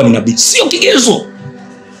ukakubali kuwa ni nabii, sio kigezo.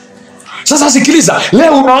 Sasa sikiliza,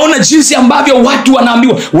 leo unaona jinsi ambavyo watu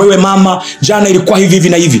wanaambiwa, wewe mama, jana ilikuwa hivi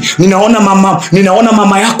na hivi. Ninaona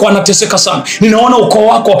mama yako anateseka sana. Ninaona ukoo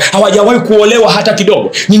wako hawajawahi kuolewa hata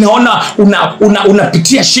kidogo. Ninaona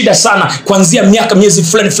unapitia shida sana kuanzia miezi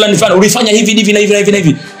fulani. Ulifanya hivi na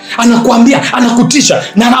hivi. Anakuambia, anakutisha.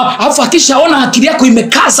 Na alafu akishaona akili yako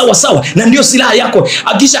imekaa sawa, na ndio silaha yako.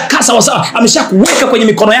 Akishakaa sawa, ameshakuweka kwenye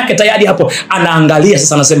mikono yake tayari, hapo anaangalia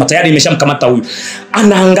sasa, anasema tayari imeshamkamata huyu.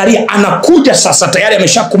 Anaangalia, anakuja sasa, tayari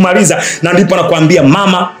ameshakumaliza. Na ndipo anakuambia,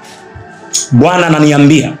 mama, Bwana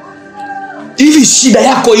ananiambia ili shida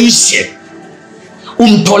yako ishe,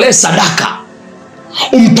 umtolee sadaka,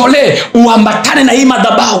 uambatane na hii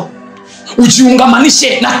madhabahu,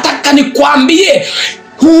 ujiungamanishe. Nataka nikwambie,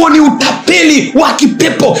 huo ni utapeli wa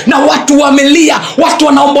kipepo, na watu wamelia, watu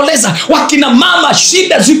wanaomboleza, wakina mama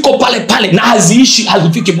shida ziko pale na haziishi,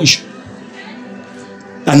 hazifiki mwisho.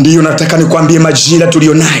 Na ndiyo nataka nikwambie majira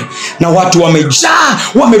tulionayo, na watu wamejaa,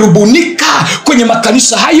 wamerubunika kwenye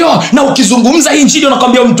makanisa hayo. Na ukizungumza hii injili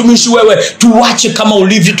unakwambia, mtumishi wewe, tuache kama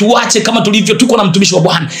ulivyo, tuache kama tulivyo, tuko na mtumishi wa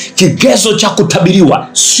Bwana. Kigezo cha kutabiriwa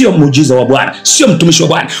sio muujiza wa Bwana, sio mtumishi wa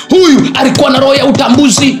Bwana. Huyu alikuwa na roho ya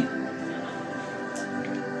utambuzi,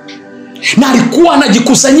 na alikuwa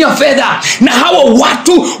anajikusanyia fedha. Na hawa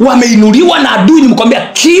watu wameinuliwa na adui. Nimekwambia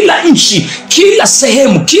kila nchi, kila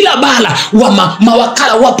sehemu, kila bara wa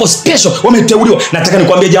mawakala wapo special, wameteuliwa. Nataka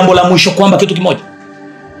nikwambie jambo la mwisho, kwamba kitu kimoja.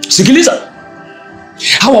 Sikiliza,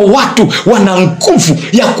 hawa watu wana nguvu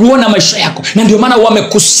ya kuona maisha yako, na ndio maana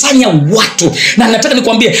wamekusanya watu. Na nataka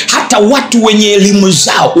nikwambie hata watu wenye elimu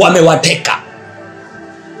zao wamewateka.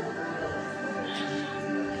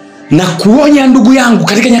 Na kuonya ndugu yangu,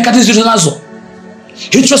 katika nyakati zilizo nazo,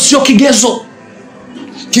 hicho sio kigezo.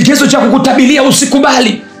 Kigezo cha kukutabilia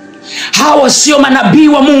usikubali. Hawa sio manabii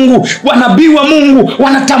wa Mungu. Wanabii wa Mungu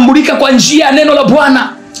wanatambulika kwa njia ya neno la Bwana.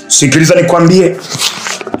 Sikiliza nikwambie,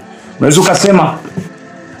 unaweza ukasema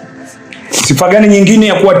sifa gani nyingine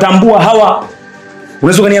ya kuwatambua hawa?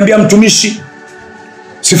 Unaweza ukaniambia, mtumishi,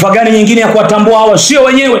 sifa gani nyingine ya kuwatambua hawa? Sio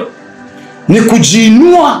wenyewe, ni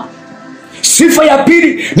kujiinua. Sifa ya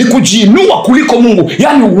pili ni kujiinua kuliko Mungu.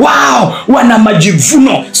 Yaani wao wana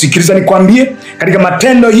majivuno. Sikiliza nikwambie, katika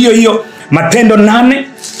Matendo hiyo Matendo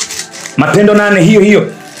 8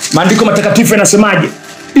 hiyo maandiko matakatifu yanasemaje?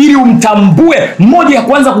 Ili umtambue, mmoja ya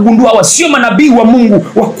kwanza kugundua hawa sio manabii wa Mungu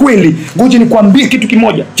wa kweli. Ngoja nikwambie kitu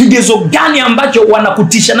kimoja. Kigezo gani ambacho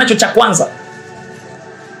wanakutisha nacho cha kwanza?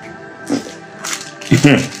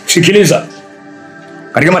 Sikiliza,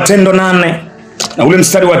 katika Matendo 8 na ule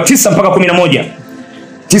mstari wa 9 mpaka 11.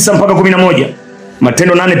 9 mpaka 11.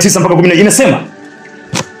 Matendo 8 9 mpaka 11 inasema,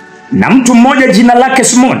 na mtu mmoja jina lake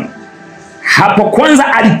Simoni, hapo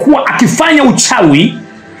kwanza alikuwa akifanya uchawi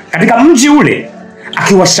katika mji ule,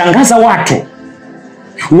 akiwashangaza watu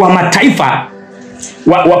wa mataifa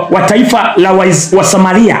wa taifa la wa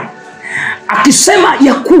Samaria, akisema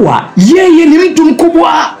ya kuwa yeye ni mtu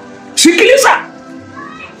mkubwa. Sikiliza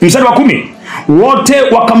mstari wa 10. Wote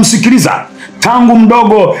wakamsikiliza tangu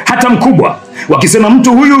mdogo hata mkubwa, wakisema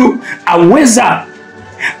mtu huyu aweza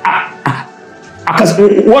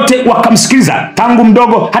wote wakamsikiliza tangu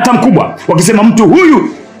mdogo hata mkubwa, wakisema mtu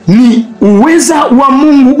huyu ni uweza wa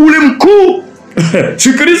Mungu ule mkuu.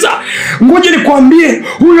 Sikiliza, ngoja nikwambie,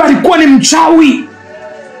 huyu alikuwa ni mchawi,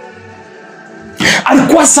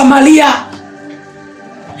 alikuwa Samaria,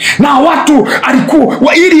 na watu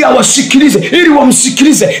alikuwa ili awasikilize, ili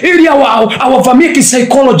wamsikilize, ili awavamie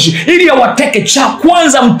kisaikolojia, ili awateke. Cha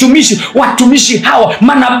kwanza watumishi hawa,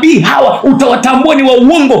 manabii hawa, utawatambua ni wa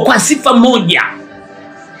uongo kwa sifa moja.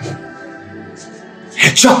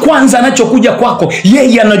 Cha kwanza anachokuja kwako,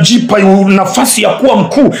 yeye anajipa nafasi ya kuwa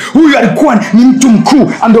mkuu. Huyu alikuwa ni mtu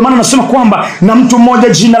mkuu. Ndio maana nasema kwamba na mtu mmoja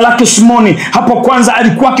jina lake Simoni, hapo kwanza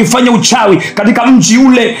alikuwa akifanya uchawi katika mji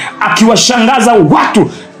ule, akiwashangaza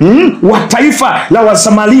watu wa taifa la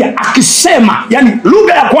Wasamaria, akisema, yani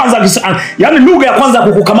lugha ya kwanza, yani lugha ya kwanza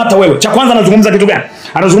kukukamata wewe. Cha kwanza anazungumza kitu gani?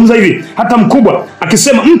 Anazungumza hivi, hata mkubwa,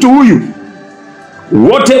 akisema mtu huyu.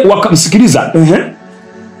 Wote wakamsikiliza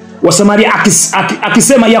wa Samaria,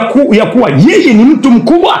 akisema ya kuwa yeye ni mtu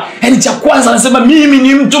mkubwa. Yani cha kwanza anasema, mimi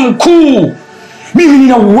ni mtu mkuu, mimi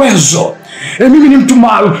nina uwezo, mimi ni mtu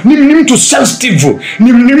maalum, ni mtu sensitive,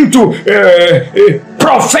 ni mtu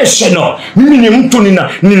professional, mimi ni mtu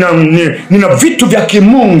nina vitu vya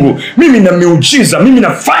kimungu, mimi na miujiza, mimi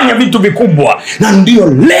nafanya vitu vikubwa. Na ndio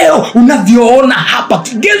leo unavyoona hapa,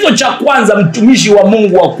 kigezo cha kwanza, mtumishi wa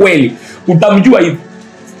Mungu wa kweli utamjua hivi.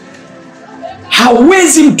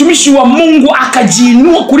 Hawezi mtumishi wa Mungu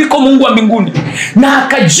akajiinua kuliko Mungu wa mbinguni na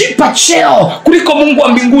akajipa cheo kuliko Mungu wa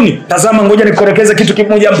mbinguni. Tazama, ngoja nikuelekeze kitu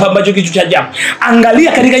kimoja hapa ambacho kitu cha ajabu.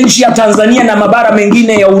 Angalia katika nchi ya Tanzania na mabara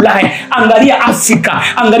mengine ya Ulaya, angalia Afrika,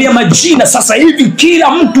 angalia majina sasa hivi.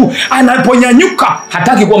 Kila mtu anaponyanyuka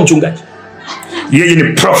hataki kuwa mchungaji, yeye ni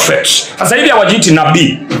prophet. Sasa hivi hawajiiti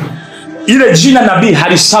nabii. Ile jina nabii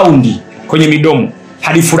halisaundi kwenye midomo,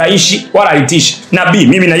 halifurahishi wala halitishi. Nabii,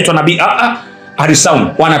 mimi naitwa nabii, halisound.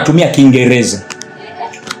 Wanatumia Kiingereza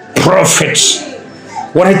prophet,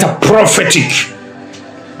 wanaita prophetic.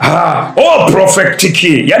 Prophetic.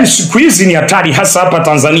 Yani siku hizi ni hatari, hasa hapa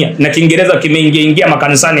Tanzania, na Kiingereza kimeingia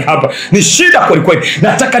makanisani hapa, ni shida kweli kweli.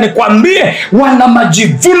 Nataka nikwambie, wana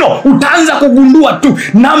majivuno. Utaanza kugundua tu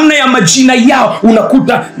namna ya majina yao,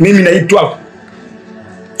 unakuta mimi naitwa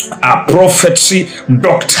prophet,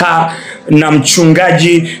 doctor, na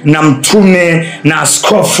mchungaji, na mtume, na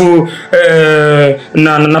askofu,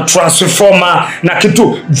 na transformer, na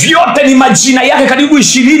kitu vyote ni majina yake karibu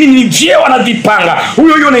 20, ni vyeo anavipanga.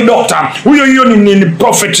 Huyo ni doctor, huyo ni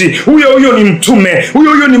prophet, huyo ni mtume,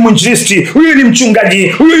 huyo ni mwinjilisti, huyo ni mchungaji,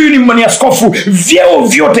 huyo ni askofu. Vyeo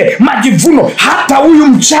vyote, majivuno. Hata huyu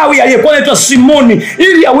mchawi aliyekuwa anaitwa Simoni,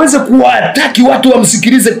 ili aweze kuwataki watu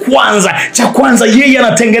wamsikilize kwanza, cha kwanza yeye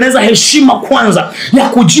anatengeneza heshima kwanza ya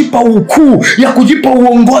kujipa ukuu, ya kujipa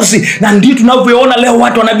uongozi. Na ndio tunavyoona leo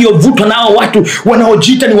watu wanavyovutwa nao, watu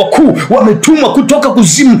wanaojiita ni wakuu, wametumwa kutoka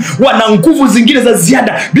kuzimu, wana nguvu zingine za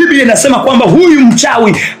ziada. Biblia inasema kwamba huyu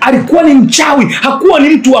mchawi alikuwa ni mchawi, hakuwa ni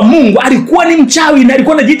mtu wa Mungu, alikuwa ni mchawi, na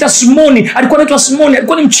alikuwa anajiita Simoni, alikuwa anaitwa Simoni,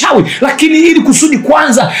 alikuwa ni mchawi. Lakini ili kusudi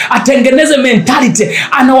kwanza atengeneze mentality,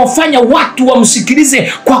 anawafanya watu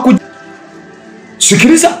wamsikilize kwa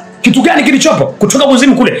sikiliza. Kitu gani kilichopo kutoka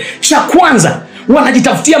kuzimu kule? Cha kwanza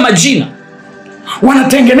wanajitafutia majina,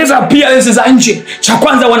 wanatengeneza appearance za nje. Cha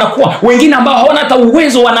kwanza wanakuwa wengine ambao hawana hata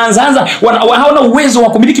uwezo, hawana uwezo wa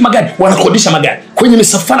kumiliki magari, wanakodisha magari kwenye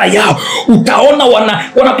misafara yao. Utaona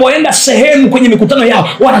wanapoenda sehemu kwenye mikutano yao,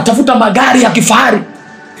 wanatafuta magari ya kifahari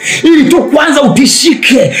ili tu kwanza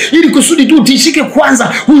utishike, ili kusudi tu utishike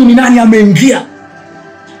kwanza, huyu ni nani ameingia.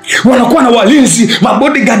 Wanakuwa na walinzi,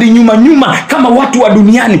 mabodyguard nyuma kama watu wa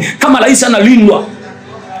duniani, kama rais analindwa.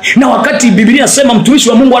 Na wakati Biblia inasema mtumishi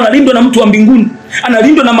wa Mungu analindwa na mtu wa mbinguni,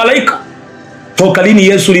 analindwa na malaika. Toka lini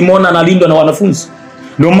Yesu limuona analindwa na wanafunzi?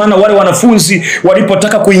 Ndio maana wale wanafunzi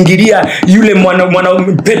walipotaka kuingilia, yule mwana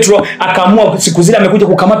Petro akaamua, siku zile amekuja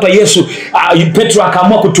kukamatwa Yesu, Petro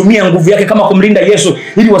akaamua kutumia nguvu yake kama kumlinda Yesu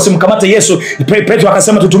ili wasimkamate Yesu. Petro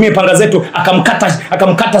akasema tutumie panga zetu,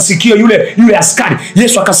 akamkata sikio yule askari.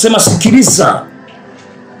 Yesu akasema sikiliza,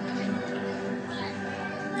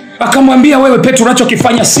 akamwambia wewe Petro,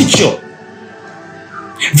 unachokifanya sicho.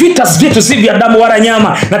 Vita vyetu si vya damu wala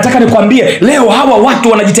nyama. Nataka nikwambie leo hawa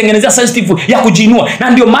watu wanajitengenezea sensitive ya kujiinua, na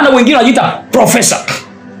ndio maana wengine wanajiita professor,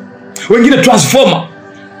 wengine transformer,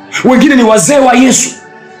 wengine ni wazee wa Yesu.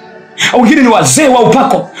 wengine ni wazee wa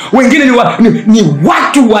upako, wengine ni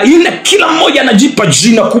watu wa aina, kila mmoja anajipa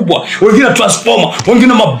jina kubwa. Wengine transformer,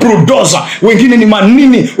 wengine mabrudoza, wengine ni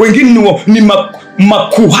manini, wengine ni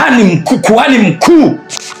makuhani mkuu. Kuhani mkuu,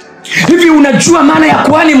 hivi unajua maana ya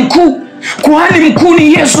kuhani mkuu? Kuhani mkuu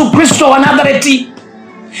ni Yesu Kristo wa Nazareti.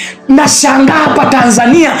 Nashangaa hapa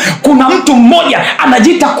Tanzania kuna mtu mmoja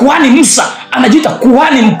anajiita kuhani Musa, anajiita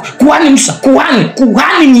kuhani Musa.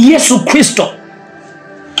 Kuhani ni Yesu Kristo.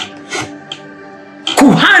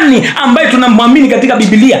 Kuhani ambaye tunamwamini katika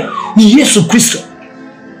Biblia ni Yesu Kristo.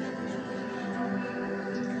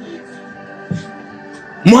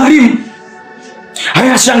 Mwalimu,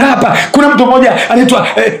 haya shangaa hapa kuna mtu mmoja anaitwa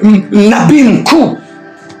nabii mkuu.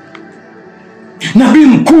 Nabii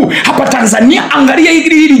mkuu hapa Tanzania. Angalia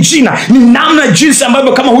hili jina, ni namna jinsi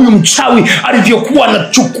ambavyo kama huyu mchawi alivyokuwa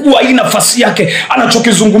anachukua hii nafasi yake.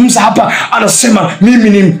 Anachokizungumza hapa, anasema mimi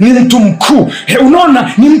ni mtu mkuu.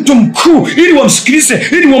 Unaona, ni mtu mkuu ili wamsikilize,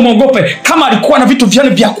 ili wamwogope. Kama alikuwa na vitu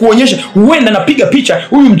vya kuonyesha, huenda napiga picha,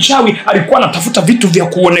 huyu mchawi alikuwa anatafuta vitu vya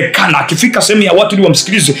kuonekana. Akifika sehemu ya watu ili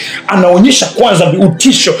wamsikilize, anaonyesha kwanza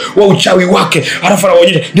utisho wa uchawi wake, alafu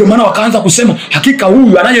anaonyesha. Ndio maana wakaanza kusema hakika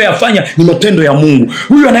huyu anayoyafanya ni matendo ya Mungu.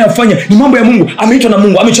 Huyu anayofanya ni mambo ya Mungu, ameitwa na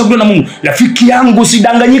Mungu, amechaguliwa na Mungu. Rafiki yangu,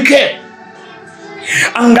 usidanganyike.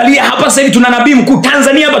 Angalia hapa sasa hivi tuna nabii mkuu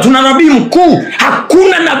Tanzania, hapa tuna nabii mkuu.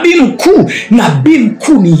 Hakuna nabii mkuu. Nabii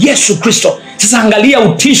mkuu ni Yesu Kristo. Sasa angalia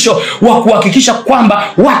utisho wa kuhakikisha kwamba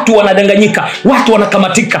watu wanadanganyika, watu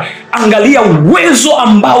wanakamatika. Angalia uwezo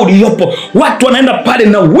ambao uliopo. Watu wanaenda pale,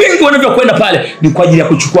 na wengi wanavyokwenda pale ni kwa ajili ya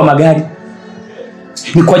kuchukua magari,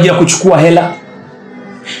 ni kwa ajili ya kuchukua hela,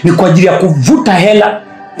 ni kwa ajili ya kuvuta hela,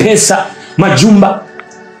 pesa, majumba.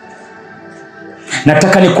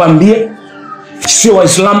 Nataka nikwambie, sio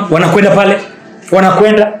Waislamu wanakwenda pale,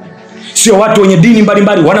 sio watu wenye dini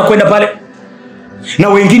mbalimbali wanakwenda pale, na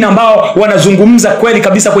wengine ambao wanazungumza kweli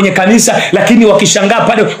kabisa kwenye kanisa, lakini wakishangaa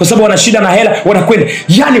pale kwa sababu wana shida na hela wanakwenda.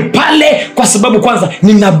 Yani pale kwa sababu kwanza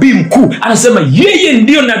ni nabii mkuu, anasema yeye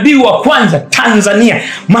ndio nabii wa kwanza Tanzania.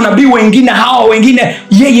 Manabii wengine hawa wengine,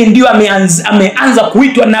 yeye ndio ameanza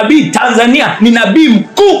kuitwa nabii. Tanzania ni nabii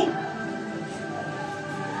mkuu.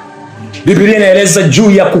 Biblia inaeleza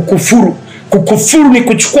juu ya kukufuru. Kukufuru ni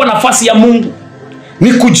kuchukua nafasi ya Mungu,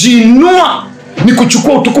 ni kujiinua, ni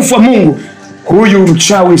kuchukua utukufu wa Mungu. Huyu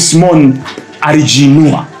mchawi Simon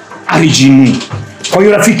alijiinua. Kwa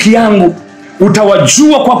hiyo rafiki yangu,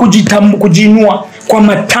 utawajua kwa kujiinua kwa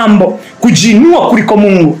matambo, kujiinua kuliko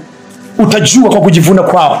Mungu. Utajua kwa kujivuna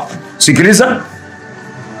kwao. Sikiliza,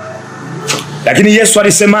 lakini Yesu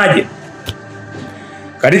alisemaje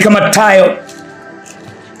katika Mathayo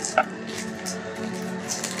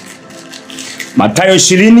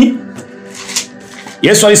 20?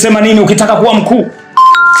 Yesu alisema nini ukitaka kuwa mkuu?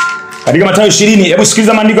 Katika Mathayo 20, hebu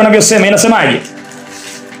sikiliza maandiko yanavyosema. Inasemaje?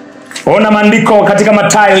 Ona maandiko katika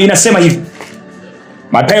Mathayo inasema hivi.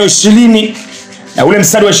 Mathayo 20 na ule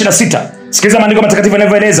mstari wa 26. Sikiliza maandiko matakatifu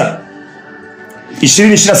yanavyoeleza.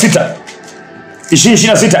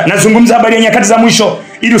 20:26. Nazungumza habari ya nyakati za mwisho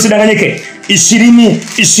ili usidanganyike.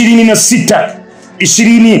 20:26.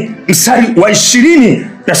 20 mstari wa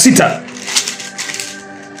 26.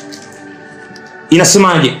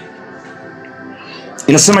 Inasemaje?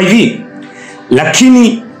 Inasema hivi,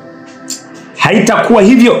 lakini haitakuwa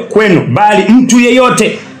hivyo kwenu, bali mtu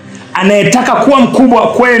yeyote anayetaka kuwa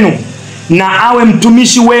mkubwa kwenu na awe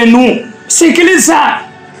mtumishi wenu. Sikiliza,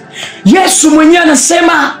 Yesu mwenyewe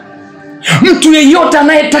anasema mtu yeyote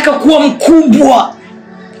anayetaka kuwa mkubwa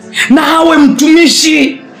na awe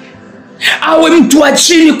mtumishi, awe mtu wa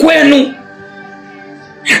chini kwenu.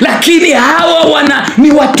 Lakini hawa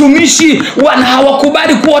ni watumishi,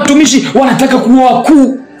 hawakubali kuwa watumishi, wanataka kuwa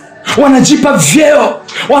wakuu. Wanajipa vyeo,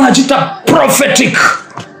 wanajiita prophetic,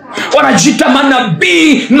 wanajiita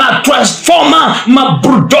manabii, matransformer,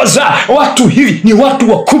 mabrudoza. Watu hivi ni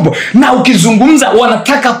watu wakubwa, na ukizungumza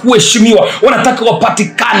wanataka kuheshimiwa, wanataka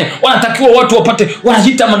wapatikane, wanatakiwa watu wapate.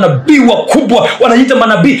 Wanajiita manabii wakubwa, wanajiita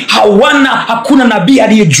manabii. Hakuna nabii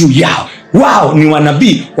aliye juu yao, wao ni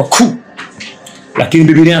wanabii wakuu. Lakini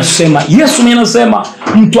Biblia inasema, Yesu mwenyewe anasema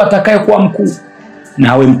mtu atakaye kuwa mkuu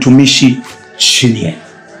na awe mtumishi chini yake.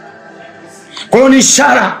 Kwa hiyo ni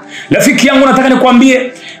ishara. Rafiki yangu, nataka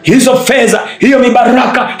nikwambie, hizo fedha, hiyo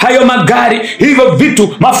mibaraka, hayo magari, hivyo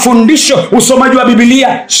vitu, mafundisho, usomaji wa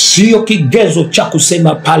Biblia sio kigezo cha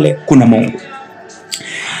kusema pale kuna Mungu.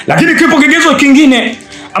 Lakini kipo kigezo kingine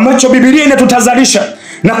ambacho Biblia inatutazalisha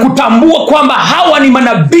na kutambua kwamba hawa ni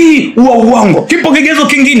manabii wa uongo. Kipo kigezo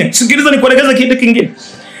kingine. Sikiliza nikuelekeze kitu kingine.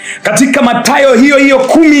 Katika Mathayo hiyo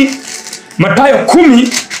 10, Mathayo 10,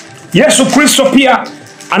 Yesu Kristo pia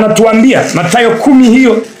anatuambia, Mathayo 10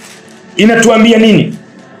 hiyo inatuambia nini?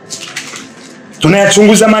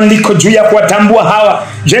 Tunayachunguza maandiko juu ya kuwatambua hawa.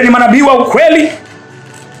 Je, ni manabii wa ukweli?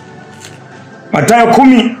 Mathayo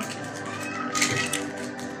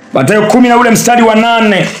 10 na ule mstari wa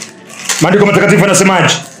 8. Maandiko matakatifu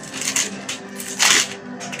yanasemaje?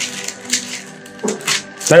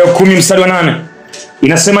 Mathayo 10 mstari wa 8.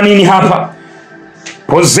 Inasema nini hapa?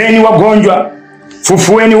 Pozeni wagonjwa,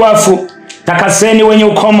 fufueni wafu, takaseni wenye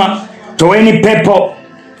ukoma, toeni pepo.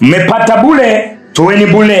 Mmepata bure, toeni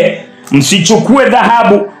bure. Msichukue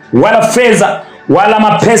dhahabu wala fedha wala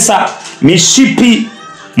mapesa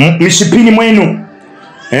mishipini mwenu,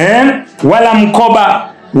 wala mkoba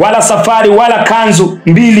wala safari wala kanzu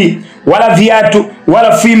mbili wala viatu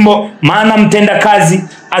wala fimbo, maana mtendakazi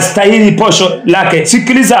astahili posho lake.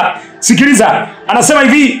 Sikiliza, anasema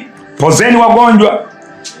hivi: pozeni wagonjwa,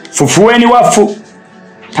 fufueni wafu,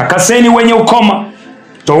 takaseni wenye ukoma,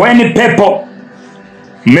 toweni pepo.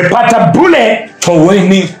 Mmepata bure,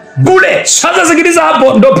 toweni bure. Sasa sikiliza,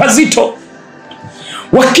 hapo ndo pazito.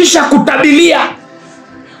 Wakisha kutabilia,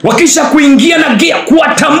 wakisha kuingia na gia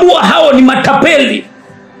kuwatambua hao ni matapeli,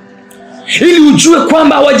 ili ujue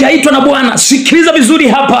kwamba hawajaitwa na Bwana. Sikiliza vizuri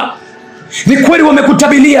hapa. Ni kweli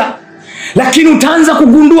wamekutabilia, lakini utaanza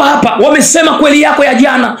kugundua hapa, wamesema kweli yako ya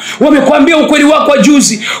jana, wamekwambia ukweli wako wa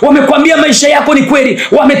juzi, wamekwambia maisha yako ni kweli,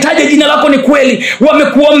 wametaja jina lako ni kweli,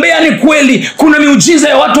 wamekuombea ni kweli, kuna miujiza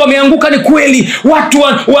ya watu wameanguka ni kweli, watu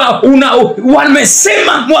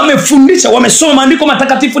wamesema, wamefundisha, wamesoma maandiko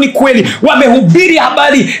matakatifu ni kweli, wamehubiri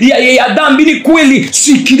habari ya dhambi ni kweli.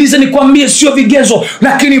 Sikiliza nikwambie, sio vigezo,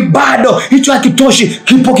 lakini bado hicho hakitoshi,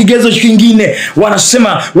 kipo kigezo kingine.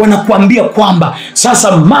 Wanasema, wanakuambia kwamba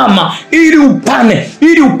sasa mama,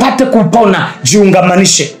 ili upate kupona,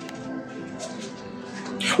 jiungamanishe.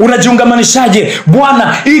 Unajiungamanishaje?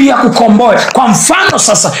 Bwana ili akukomboe. Kwa mfano,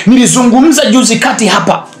 sasa nilizungumza juzi kati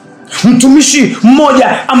hapa, mtumishi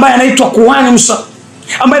mmoja ambaye anaitwa kuhani Musa,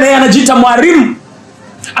 ambaye naye anajiita mwalimu,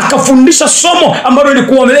 akafundisha somo ambalo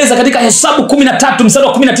nilikueleza katika Hesabu 13 mstari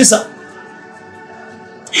wa 19.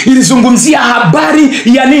 Ilizungumzia habari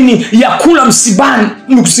ya nini? Ya kula msibani,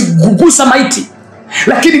 kugusa maiti.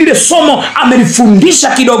 Lakini lile somo amelifundisha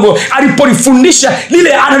kidogo. Alipolifundisha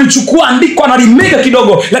lile, analichukua andiko analimega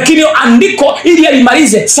kidogo, lakini andiko ili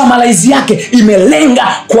alimalize, summarize yake imelenga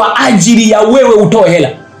kwa ajili ya wewe utoe hela.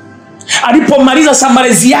 Alipomaliza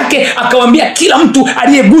summarize yake, akawaambia kila mtu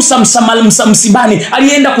aliyegusa msibani,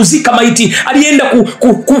 alienda kuzika maiti, alienda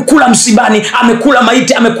kula msibani, amekula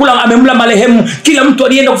maiti, amemla marehemu, kila mtu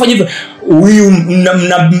alienda kufanya hivyo. Huyu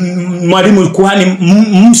mwalimu kuhani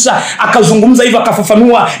Musa akazungumza hivyo,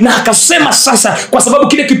 akafafanua na akasema, sasa kwa sababu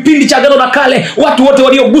kile kipindi cha Agano la Kale watu wote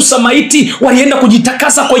waliogusa maiti walienda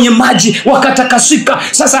kujitakasa kwenye maji, wakatakasika.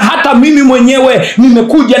 Sasa hata mimi mwenyewe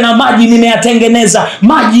nimekuja na maji, nimeyatengeneza.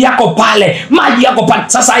 Maji yako pale.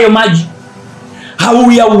 Sasa hayo maji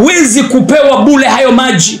hauyawezi kupewa bure, hayo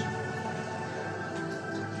maji.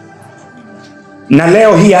 Na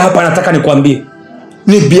leo hii hapa nataka nikwambie,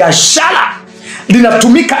 ni biashara.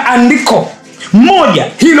 Linatumika andiko moja.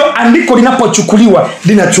 Hilo andiko linapochukuliwa,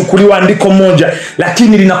 linachukuliwa andiko moja,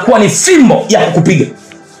 lakini linakuwa ni fimbo ya kukupiga.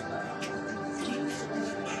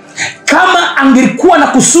 Kama angelikuwa na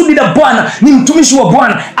kusudi la Bwana, ni mtumishi wa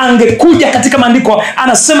Bwana, angekuja katika maandiko.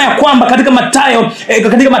 Anasema ya kwamba katika Mathayo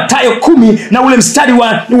 10 na ule mstari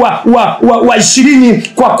wa 20,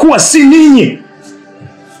 kwa kuwa si ninyi.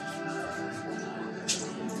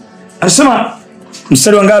 Anasema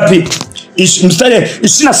mstari wa ngapi? Mstari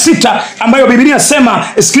 26, ambayo Biblia inasema,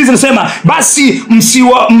 sikiliza, inasema, basi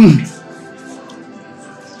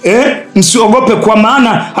msiogope, kwa maana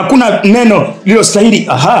hakuna neno lililostahili.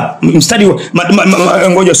 Mstari wa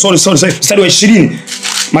mstari wa 20,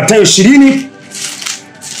 Mathayo 20.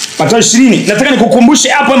 Nataka nikukumbushe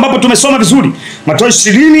hapo ambapo tumesoma vizuri. Mathayo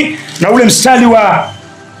 20 na ule mstari wa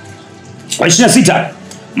 26.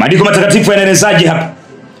 Maandiko matakatifu yanaelezaje hapa?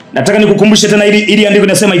 Nataka nikukumbushe tena, ili andiko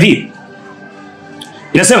linasema hivi.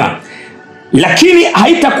 Inasema, lakini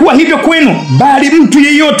haitakuwa hivyo kwenu, bali mtu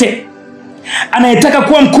yeyote anayetaka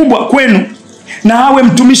kuwa mkubwa kwenu na awe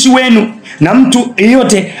mtumishi wenu, na mtu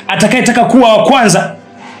yeyote atakayetaka kuwa wa kwanza.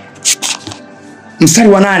 Mstari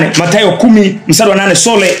wa 8, Mathayo 10 mstari wa 8,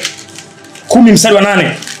 10 mstari wa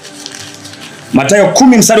 8. Mathayo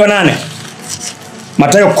 10 mstari wa 8.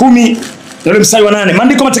 Mathayo 10 na ule mstari wa 8.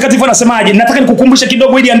 Maandiko matakatifu yanasemaje? Nataka nikukumbushe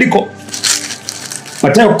kidogo ili andiko.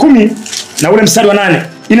 Mathayo 10 na ule mstari wa 8.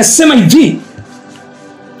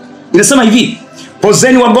 Inasema hivi,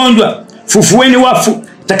 pozeni wagonjwa, fufueni wafu,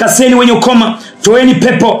 takaseni wenye ukoma, toeni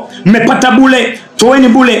pepo. Mmepata bure, toeni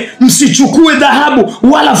bure. Msichukue dhahabu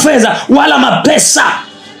wala fedha wala mapesa.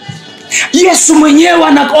 Yesu mwenyewe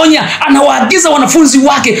anaonya, anawaagiza wanafunzi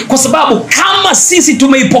wake, kwa sababu kama sisi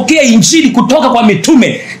tumeipokea injili kutoka kwa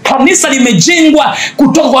mitume, kanisa limejengwa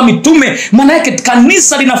kutoka kwa mitume, maana yake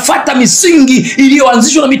kanisa linafuata misingi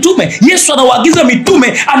iliyoanzishwa na mitume. Yesu anawaagiza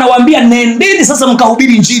mitume, anawaambia nendeni sasa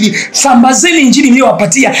mkahubiri injili, sambazeni injili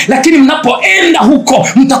niliyowapatia. Lakini mnapoenda huko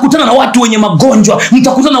mtakutana na watu wenye magonjwa,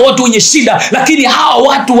 mtakutana na watu wenye shida, lakini hawa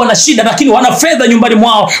watu wana shida lakini wana fedha nyumbani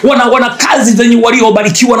mwao, wana kazi zenye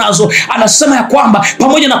waliobarikiwa nazo. Anasema ya kwamba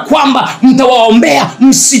pamoja na kwamba mtawaombea,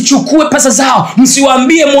 msichukue pesa zao,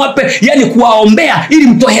 msiwaambie mwape, yani kuwaombea ili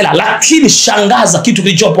mtoe hela. Lakini shangaza kitu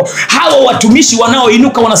kilichopo, hawa watumishi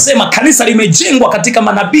wanaoinuka wanasema kanisa limejengwa katika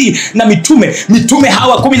manabii na mitume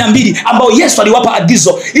hawa 12 ambao Yesu aliwapa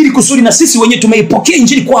agizo ili kusudi na sisi wenyewe tumeipokea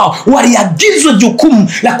injili kwao. Waliagizwa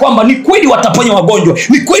jukumu la kwamba ni kweli wataponya wagonjwa,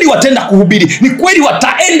 ni kweli wataenda kuhubiri, ni kweli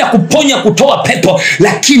wataenda kuponya, kutoa pepo.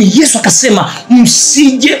 Lakini Yesu akasema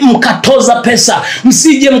msije mkatoza pesa,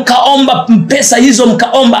 msije mkaomba pesa hizo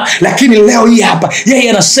mkaomba. Lakini leo hii hapa yeye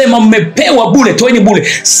anasema mmepewa bure, toeni bure.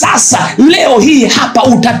 Sasa leo hii hapa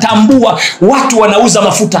utatambua watu wanauza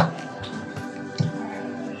mafuta.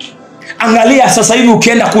 Angalia sasa hivi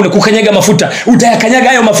ukienda kule kukanyaga mafuta, utayakanyaga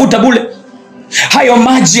hayo mafuta bure. Hayo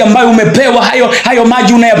maji ambayo umepewa, hayo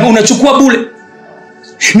maji unachukua bure.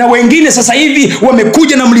 Na wengine sasa hivi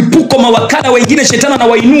wamekuja na mlipuko, mawakala wengine shetani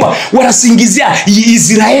anawainua, wanasingizia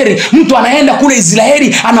Israeli. Mtu anaenda kule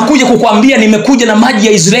Israeli anakuja kukuambia nimekuja na maji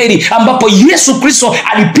ya Israeli, ambapo Yesu Kristo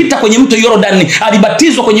alipita kwenye mto Yordani,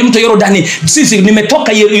 alibatizwa kwenye mto Yordani. Sisi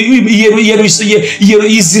nimetoka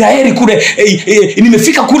Israeli kule,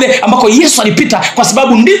 nimefika kule ambako Yesu alipita, kwa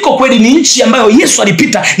sababu ndiko kweli ni nchi ambayo Yesu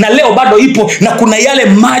alipita na leo bado ipo. Na kuna yale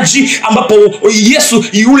maji ambapo Yesu,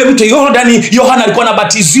 yule mto Yordani, Yohana alikuwa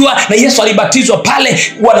anabatizwa na Yesu alibatizwa pale.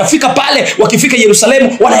 Wanafika pale, wakifika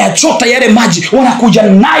Yerusalemu wanayachota yale maji, wanakuja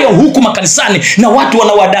nayo huku makanisani, na watu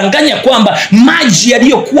wanawadanganya kwamba maji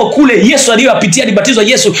yaliyokuwa kule Yesu aliyoyapitia, alibatizwa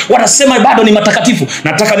Yesu, wanasema bado ni matakatifu.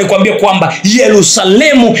 Nataka nikwambie kwamba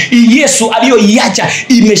Yerusalemu Yesu aliyoiacha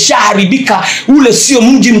imeshaharibika, ule sio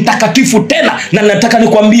mji mtakatifu tena. Na nataka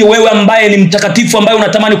nikwambie wewe ambaye ni mtakatifu, ambaye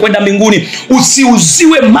unatamani kwenda mbinguni,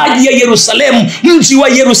 usiuziwe maji ya Yerusalemu. Mji wa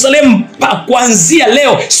Yerusalemu kuanzia leo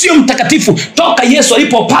sio mtakatifu toka Yesu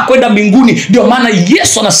alipopaa kwenda mbinguni. Ndio maana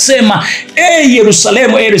Yesu anasema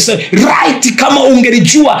Yerusalemu, right, kama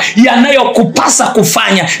ungelijua yanayokupasa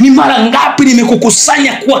kufanya. Ni mara ngapi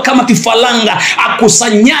nimekukusanya kuwa kama kifaranga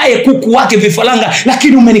akusanyaye kuku wake vifaranga,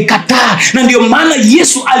 lakini umenikataa. Na ndio maana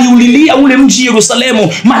Yesu aliulilia ule mji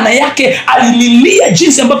Yerusalemu, maana yake alililia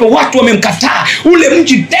jinsi ambavyo watu wamemkataa ule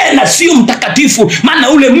mji, tena sio mtakatifu. Maana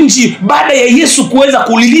ule mji baada ya Yesu kuweza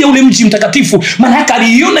kulilia ule mji mtakatifu, maana yake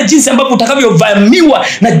aliona jinsi ambavyo utakavyovamiwa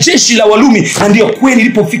na jeshi la Warumi. Na ndio kweli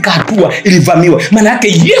ilipofika hatua ilivamiwa. Maana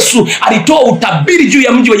yake Yesu alitoa utabiri juu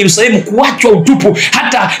ya mji wa Yerusalemu kuachwa utupu.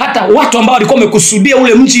 Hata watu ambao walikuwa wamekusudia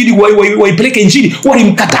ule mji ili waipeleke injili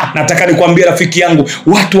walimkataa. Nataka nikwambie rafiki yangu,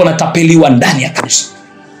 watu wanatapeliwa ndani ya kanisa.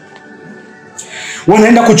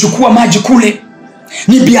 Wanaenda kuchukua maji kule,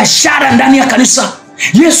 ni biashara ndani ya kanisa.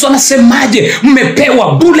 Yesu anasemaje?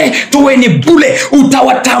 Mmepewa bure, toeni bure.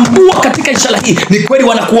 Utawatambua katika ishara hii. Ni kweli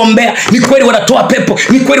wanakuombea, ni kweli wanatoa pepo,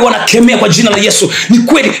 ni kweli wanakemea kwa jina la Yesu, ni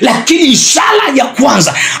kweli. Lakini ishara ya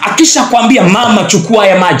kwanza, akisha kwambia mama chukua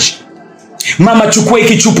ya maji, mama chukua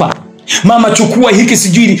hiki chupa, mama chukua hiki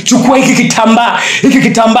sijui, chukua hiki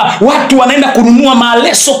kitambaa. Watu wanaenda kununua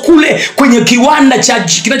maleso kule kwenye kiwanda cha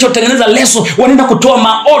kinachotengeneza leso, wanaenda kutoa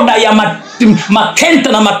maoda ya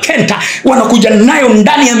makenta na makenta, wanakuja nayo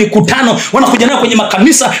ndani ya mikutano, wanakuja nayo kwenye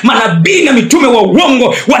makanisa. Manabii na mitume wa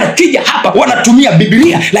uongo wanakija hapa, wanatumia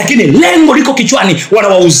Biblia, lakini lengo liko kichwani,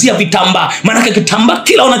 wanawauzia vitambaa. Maana kitambaa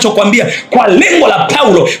kila wanachokuambia kwa lengo la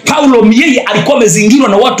Paulo yeye alikuwa amezingirwa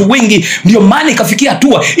na watu wengi, ndio maana ikafikia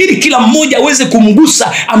hatua ili kila mmoja aweze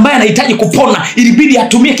kumgusa ambaye anahitaji kupona, ilibidi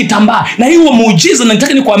atumie kitambaa. Na hiyo muujiza, na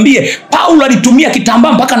nataka nikwambie, Paulo alitumia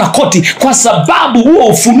kitambaa mpaka na koti, kwa sababu huo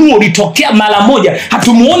ufunuo ulitokea mara moja.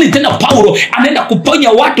 Hatumuoni tena Paulo anaenda kuponya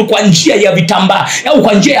watu kwa njia ya vitambaa au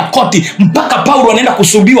kwa njia ya koti, mpaka Paulo anaenda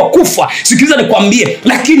kusubiwa kufa. Sikiliza nikwambie,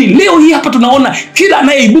 lakini leo hii hapa tunaona kila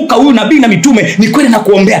anayeibuka huyu nabii na mitume ni kweli na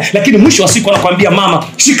kuombea, lakini mwisho wa siku anakuambia mama,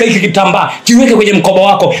 shika hiki kitambaa, kiweke kwenye mkoba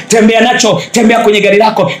wako, tembea nacho, tembea kwenye gari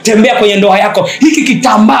lako, tembea kwenye ndoa yako. Hiki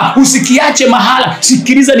kitambaa usikiache mahala.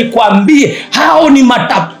 Sikiliza nikwambie, hao ni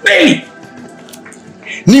matapeli,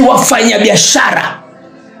 ni wafanya biashara.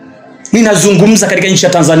 Ninazungumza katika nchi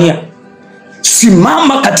ya Tanzania.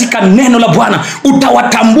 Simama katika neno la Bwana,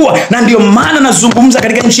 utawatambua. Na ndio maana nazungumza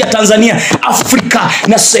katika nchi ya Tanzania, Afrika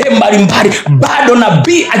na sehemu mbalimbali, bado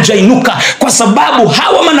nabii hajainuka, kwa sababu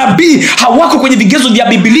hawa manabii hawako kwenye vigezo vya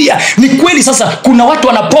Biblia. Ni kweli sasa kuna watu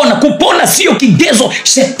wanapona. Kupona sio kigezo.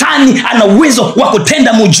 Shetani ana uwezo wa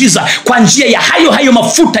kutenda muujiza kwa njia ya hayo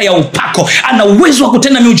mafuta ya upako. Ana uwezo wa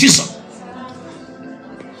kutenda muujiza.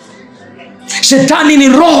 Shetani ni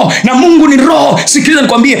roho na Mungu ni roho. Sikiliza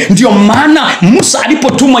nikwambie, ndio maana Musa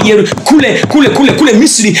alipotumwa kule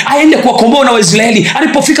Misri aende kuwakomboa na Waisraeli,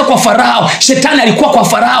 alipofika kwa Farao, shetani alikuwa kwa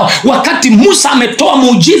Farao wakati Musa ametoa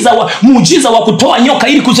muujiza wa kutoa nyoka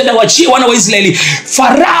ili kusaidia wachie wana wa Israeli.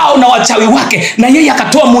 Farao na wachawi wake, na yeye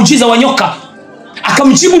akatoa muujiza wa nyoka,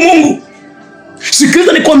 akamjibu Mungu.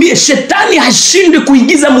 Sikiliza nikwambie, shetani hashindi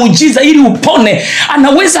kuigiza muujiza ili upone.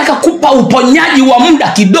 Anaweza akakupa uponyaji wa muda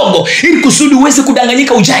kidogo ili kusudi uweze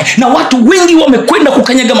kudanganyika ujae. Na watu wengi wamekwenda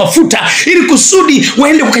kukanyaga mafuta ili kusudi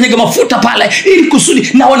waende kukanyaga mafuta pale, ili kusudi,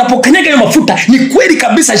 na wanapokanyaga mafuta, ni kweli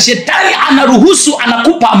kabisa shetani anaruhusu,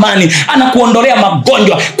 anakupa amani, anakuondolea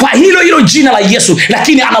magonjwa kwa hilo jina la Yesu,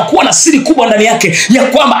 lakini anakuwa na siri kubwa ndani yake ya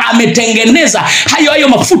kwamba ametengeneza hayo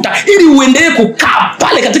mafuta ili uendelee kukaa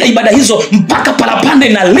pale katika ibada hizo mpaka parapanda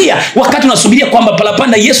inalia, wakati unasubiria kwamba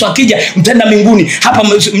parapanda Yesu akija mtenda mbinguni. Hapa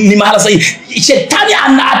ni mahala sahihi. Shetani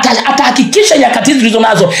atahakikisha nyakati tulizo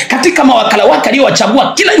nazo katika mawakala wake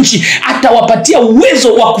aliyowachagua kila nchi, atawapatia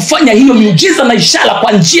uwezo wa kufanya hiyo miujiza na ishara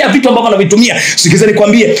kwa njia ya vitu ambavyo anavitumia. Sikiza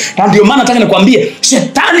nikwambie, na ndio maana nataka nikwambie,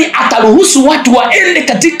 shetani ataruhusu watu waende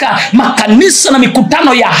katika makanisa na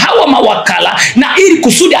mikutano ya hawa mawakala, na ili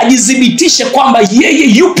kusudi ajidhibitishe kwamba yeye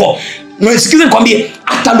yupo. Sikiza nikwambie,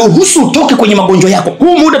 ataruhusu utoke kwenye magonjwa yako.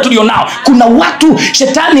 Huu muda tulionao, kuna watu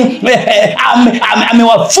shetani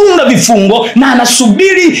amewafunga vifungo na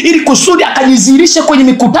anasubiri ili kusudi akajizirishe kwenye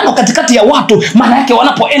mikutano katikati ya watu. Maana yake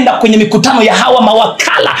wanapoenda kwenye mikutano ya hawa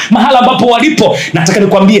mawakala, mahala ambapo walipo, nataka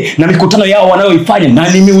nikwambie, na mikutano yao wanayoifanya, na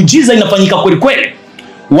ni miujiza inafanyika kweli kweli.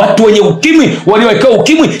 Watu wenye ukimwi, waliowekewa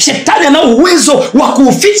ukimwi, shetani ana uwezo wa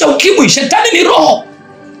kuuficha ukimwi. Shetani ni roho.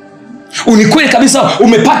 Ulikweli kabisa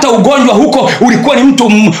umepata ugonjwa huko,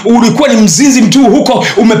 ulikuwa ni mzinzi mtu huko,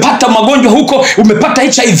 umepata magonjwa huko, umepata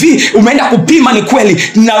HIV, umeenda kupima, ni kweli,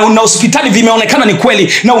 na hospitali vimeonekana, ni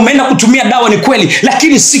kweli, na umeenda kutumia dawa, ni kweli,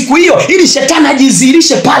 lakini siku hiyo ili shetani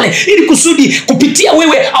ajizirishe pale, ili kusudi kupitia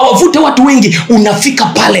wewe awavute watu wengi, unafika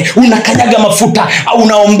pale, unakanyaga mafuta,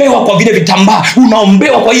 unaombewa kwa vile vitambaa,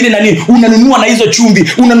 unaombewa kwa ile nani, unanunua na hizo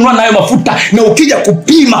chumvi, unanunua na hayo mafuta, na ukija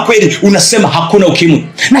kupima kweli unasema hakuna ukimwi.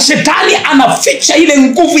 Na shetani anaficha ile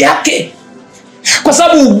nguvu yake, kwa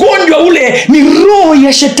sababu ugonjwa ule ni roho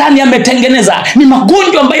ya shetani ametengeneza. Ni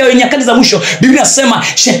magonjwa ambayo nyakati za mwisho Biblia inasema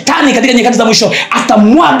shetani katika nyakati za mwisho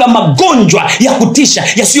atamwaga magonjwa ya kutisha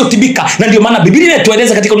yasiyotibika. Na ndio maana Biblia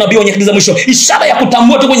inatueleza katika unabii wa nyakati za mwisho, ishara ya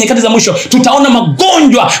kutambua tu kwenye nyakati za mwisho, tutaona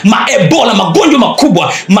magonjwa, Ebola, magonjwa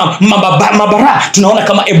makubwa, mabara, tunaona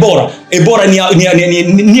kama Ebola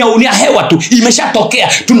ni hewa tu, imeshatokea.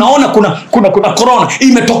 Tunaona kuna corona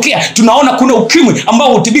imetokea, tunaona kuna ukimwi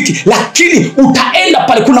ambao hutibiki, lakini utaenda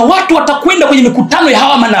pale, kuna watu watakwenda kwenye mikutano ya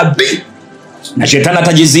hawa manabii, na shetani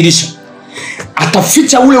atajizirisha,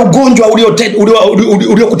 ataficha ule ugonjwa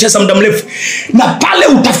uliokutesa muda mrefu. Na pale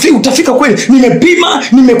utafika kweli, nimepima,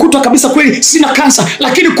 nimekuta kabisa kweli sina kansa,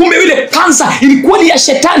 lakini kumbe ile kansa ilikuwa ni ya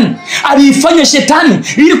shetani. Aliifanya shetani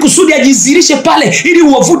ili kusudi ajizirishe pale, ili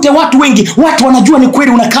uwavute watu wengi. Watu wanajua ni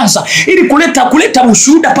kweli una kansa, ili kuleta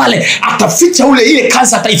ushuhuda pale, ataficha ile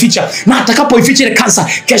kansa, ataificha. Na atakapoificha ile kansa,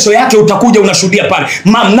 kesho yake utakuja unashuhudia pale.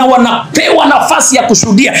 Na wanapewa nafasi ya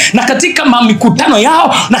kushuhudia, na katika mikutano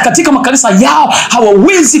yao na katika makanisa yao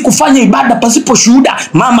hawawezi kufanya ibada pasipo shuhuda.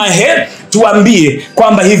 Mama, tuambie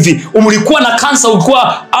kwamba hivi, ulikuwa na kansa,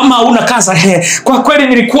 ulikuwa ama una kansa? Kwa kweli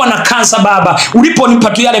nilikuwa na kansa baba. Uliponipa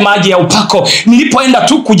tu yale maji ya upako, nilipoenda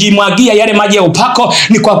tu kujimwagia yale maji ya upako,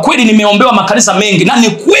 ni kwa kweli nimeombewa makanisa mengi. Na ni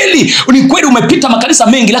kweli umepita makanisa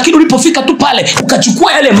mengi, lakini ulipofika tu pale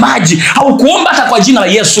ukachukua yale maji, haukuomba hata kwa jina la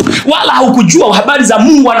Yesu, wala haukujua habari za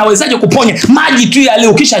Mungu anawezaje kuponya. Maji tu yale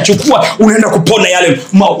ukishachukua unaenda kupona yale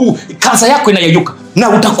kansa yako inayeyuka. Na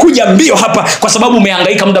utakuja mbio hapa, kwa sababu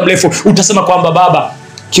umehangaika muda mrefu, utasema kwamba baba,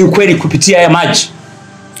 kiukweli kupitia haya maji.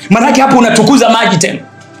 Maana hapo unatukuza maji tena.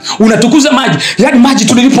 Unatukuza maji. Yaani maji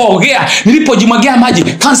tu nilipoogea, nilipojimwagia maji,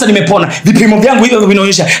 kansa nimepona. Vipimo vyangu hivyo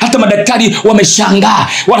vinaonyesha. Hata madaktari wameshangaa.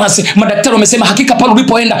 Madaktari wamesema hakika pale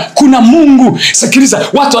ulipoenda kuna Mungu. Sikiliza,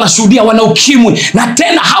 watu wanashuhudia wana ukimwi. Na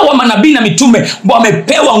tena hawa manabii na mitume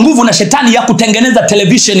wamepewa nguvu na shetani ya kutengeneza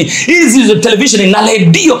televisheni. Hizi televisheni na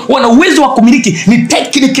redio wana uwezo wa kumiliki. Ni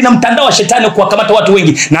tekniki na mtandao wa shetani kuwakamata watu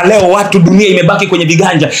wengi. Na leo watu, dunia imebaki kwenye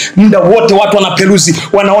viganja. Muda wote watu wanaperuzi,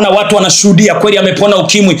 wanaona watu wanashuhudia kweli amepona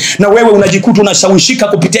ukimwi. Na wewe unajikuta unashawishika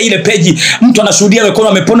kupitia ile peji. Mtu anashuhudia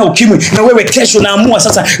amepona ukimwi, na wewe kesho unaamua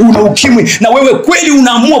sasa una ukimwi, na wewe kweli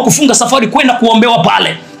unaamua kufunga safari kwenda kuombewa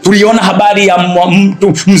pale. Tuliona habari ya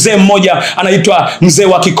mzee mmoja anaitwa mzee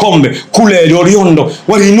wa Kikombe kule Loliondo.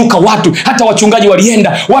 Waliinuka watu, hata wachungaji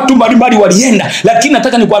walienda, watu mbalimbali walienda, lakini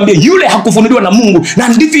nataka nikwambie yule hakufunuliwa na Mungu. Na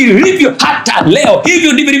ndivyo ilivyo hata leo.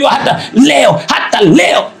 Hivyo ndivyo ilivyo hata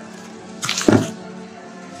leo.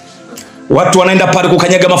 Watu wanaenda pale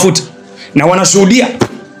kukanyaga mafuta na wanashuhudia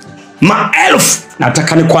maelfu.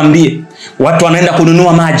 Nataka nikwambie watu wanaenda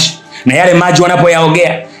kununua maji, na yale maji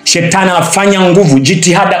wanapoyaogea, shetani anafanya nguvu,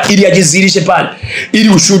 jitihada ili ajizilishe pale, ili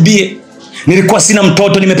ushuhudie. Nilikuwa sina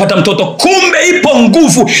mtoto, nimepata mtoto. Kumbe ipo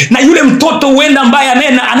nguvu, na yule mtoto huenda ambaye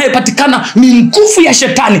anayepatikana ni nguvu ya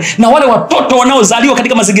shetani. Na wale watoto wanaozaliwa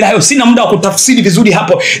katika mazingira hayo, sina muda wa kutafsiri vizuri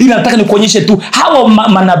hapo, ila nataka nikuonyeshe tu hawa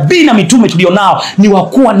manabii na mitume tulionao ni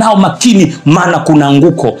wakuwa nao makini, maana kuna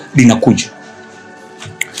anguko linakuja.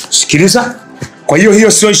 Sikiliza, kwa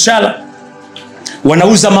hiyo sio ishara.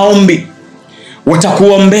 Wanauza maombi,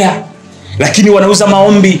 watakuombea, lakini wanauza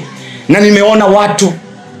maombi. Na nimeona watu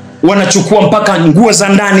wanachukua mpaka nguo za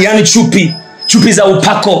ndani, yani chupi za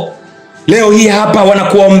upako. Leo hii hapa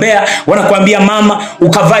wanakuombea, wanakuambia mama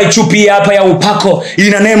ukavae chupi hapa ya upako,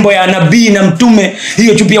 ina nembo ya nabii na mtume.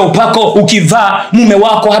 Hiyo chupi ya upako ukivaa, mume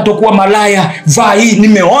wako hatakuwa malaya. Vaa hii.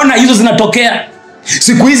 Nimeona hizo zinatokea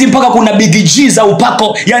siku hizi, mpaka kuna big G za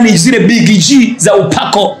upako, yani zile big G za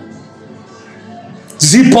upako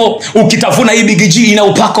zipo. Ukitafuna hii big G ina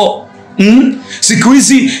upako. Siku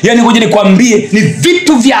hizi, yani ngoja nikwambie, ni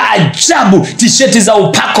vitu vya ajabu. T-shirt za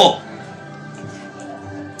upako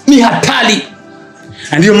ni hatari.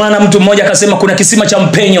 Ndio maana mtu mmoja akasema kuna kisima cha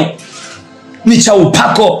mpenyo ni cha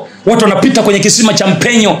upako. Watu wanapita kwenye kisima cha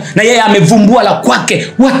mpenyo, na yeye amevumbua la kwake.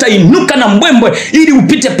 Watainuka na mbwembwe ili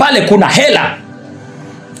upite pale, kuna hela.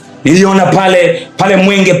 Niliona pale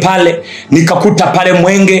Mwenge pale, nikakuta pale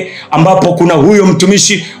Mwenge ambapo kuna huyo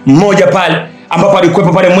mtumishi mmoja pale ambapo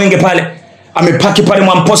alikuwepo pale Mwenge pale, amepaki pale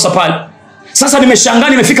Mwamposa pale. Sasa nimeshangaa,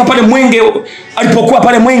 nimefika pale Mwenge, alipokuwa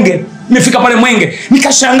pale Mwenge, nimefika pale Mwenge,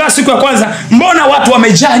 nikashangaa siku ya kwanza, mbona watu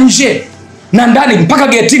wamejaa nje na ndani mpaka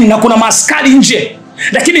getini, na kuna maaskari nje.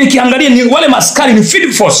 Lakini nikiangalia ni wale maaskari ni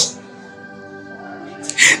field force.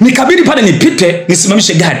 Nikabidi pale nipite,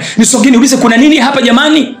 nisimamishe gari, nisogee niulize kuna nini hapa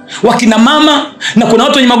jamani? Wakina mama na kuna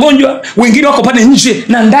watu wenye magonjwa, wengine wako pale nje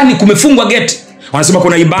na ndani kumefungwa geti. Wanasema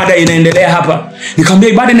kuna ibada inaendelea hapa. Nikamwambia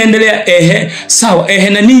ibada inaendelea? Sawa.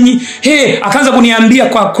 Na ninyi? Akaanza kuniambia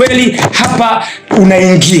kwa kweli hapa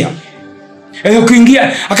unaingia.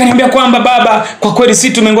 Ukiingia, akaniambia kwamba baba, kwa kweli sisi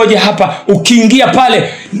tumengoja hapa. Ukiingia pale,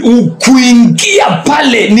 kuingia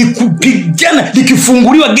pale ni kupigana.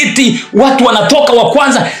 Likifunguliwa geti, watu wanatoka wa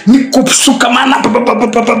kwanza, ni kusukamana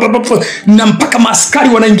na mpaka maaskari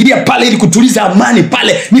wanaingilia pale ili kutuliza amani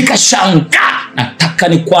pale. Nikashangaa. Nataka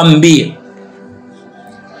nikwambie,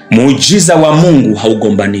 muujiza wa Mungu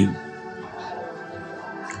haugombaniwi.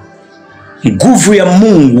 Nguvu ya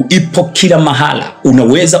Mungu ipo kila mahala.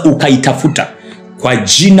 Unaweza ukaitafuta kwa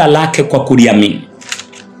jina lake kwa kuliamini.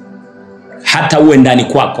 Hata uwe ndani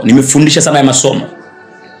kwako. Nimefundisha sana ya masomo.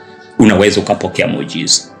 Unaweza ukapokea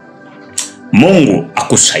muujiza. Mungu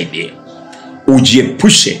akusaidie.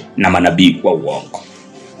 Ujiepushe na manabii wa uongo.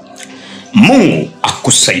 Mungu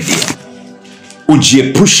akusaidie.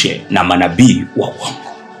 Ujiepushe na manabii wa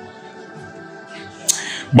uongo.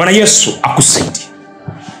 Bwana Yesu akusaidie.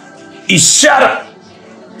 Ishara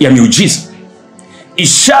ya miujiza,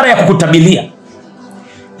 ishara ya kukutabilia,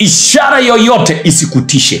 ishara yoyote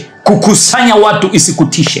isikutishe. Kukusanya watu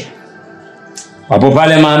isikutishe. Wapo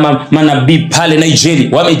pale manabii pale Nigeria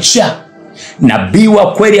wamejaa. Nabii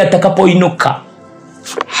wa kweli atakapoinuka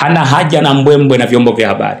hana haja na mbwembwe na vyombo vya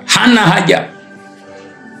habari. Hana haja.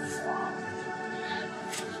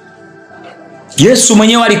 Yesu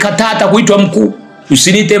mwenyewe alikataa hata kuitwa mkuu.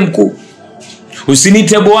 Usiniite mkuu,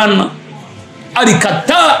 usiniite bwana.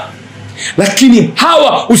 Alikataa. Lakini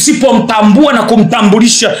Hawa usipomtambua na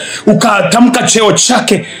kumtambulisha, ukatamka cheo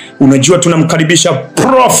chake, unajua tunamkaribisha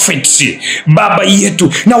prophet, baba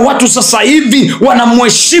yetu. Na watu sasa hivi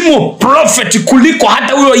wanamheshimu prophet kuliko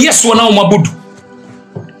hata huyo Yesu wanaomwabudu.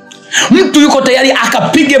 Mtu yuko tayari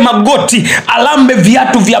akapige magoti, alambe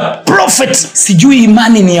viatu vya prophet. Sijui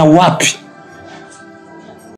imani ni ya wapi.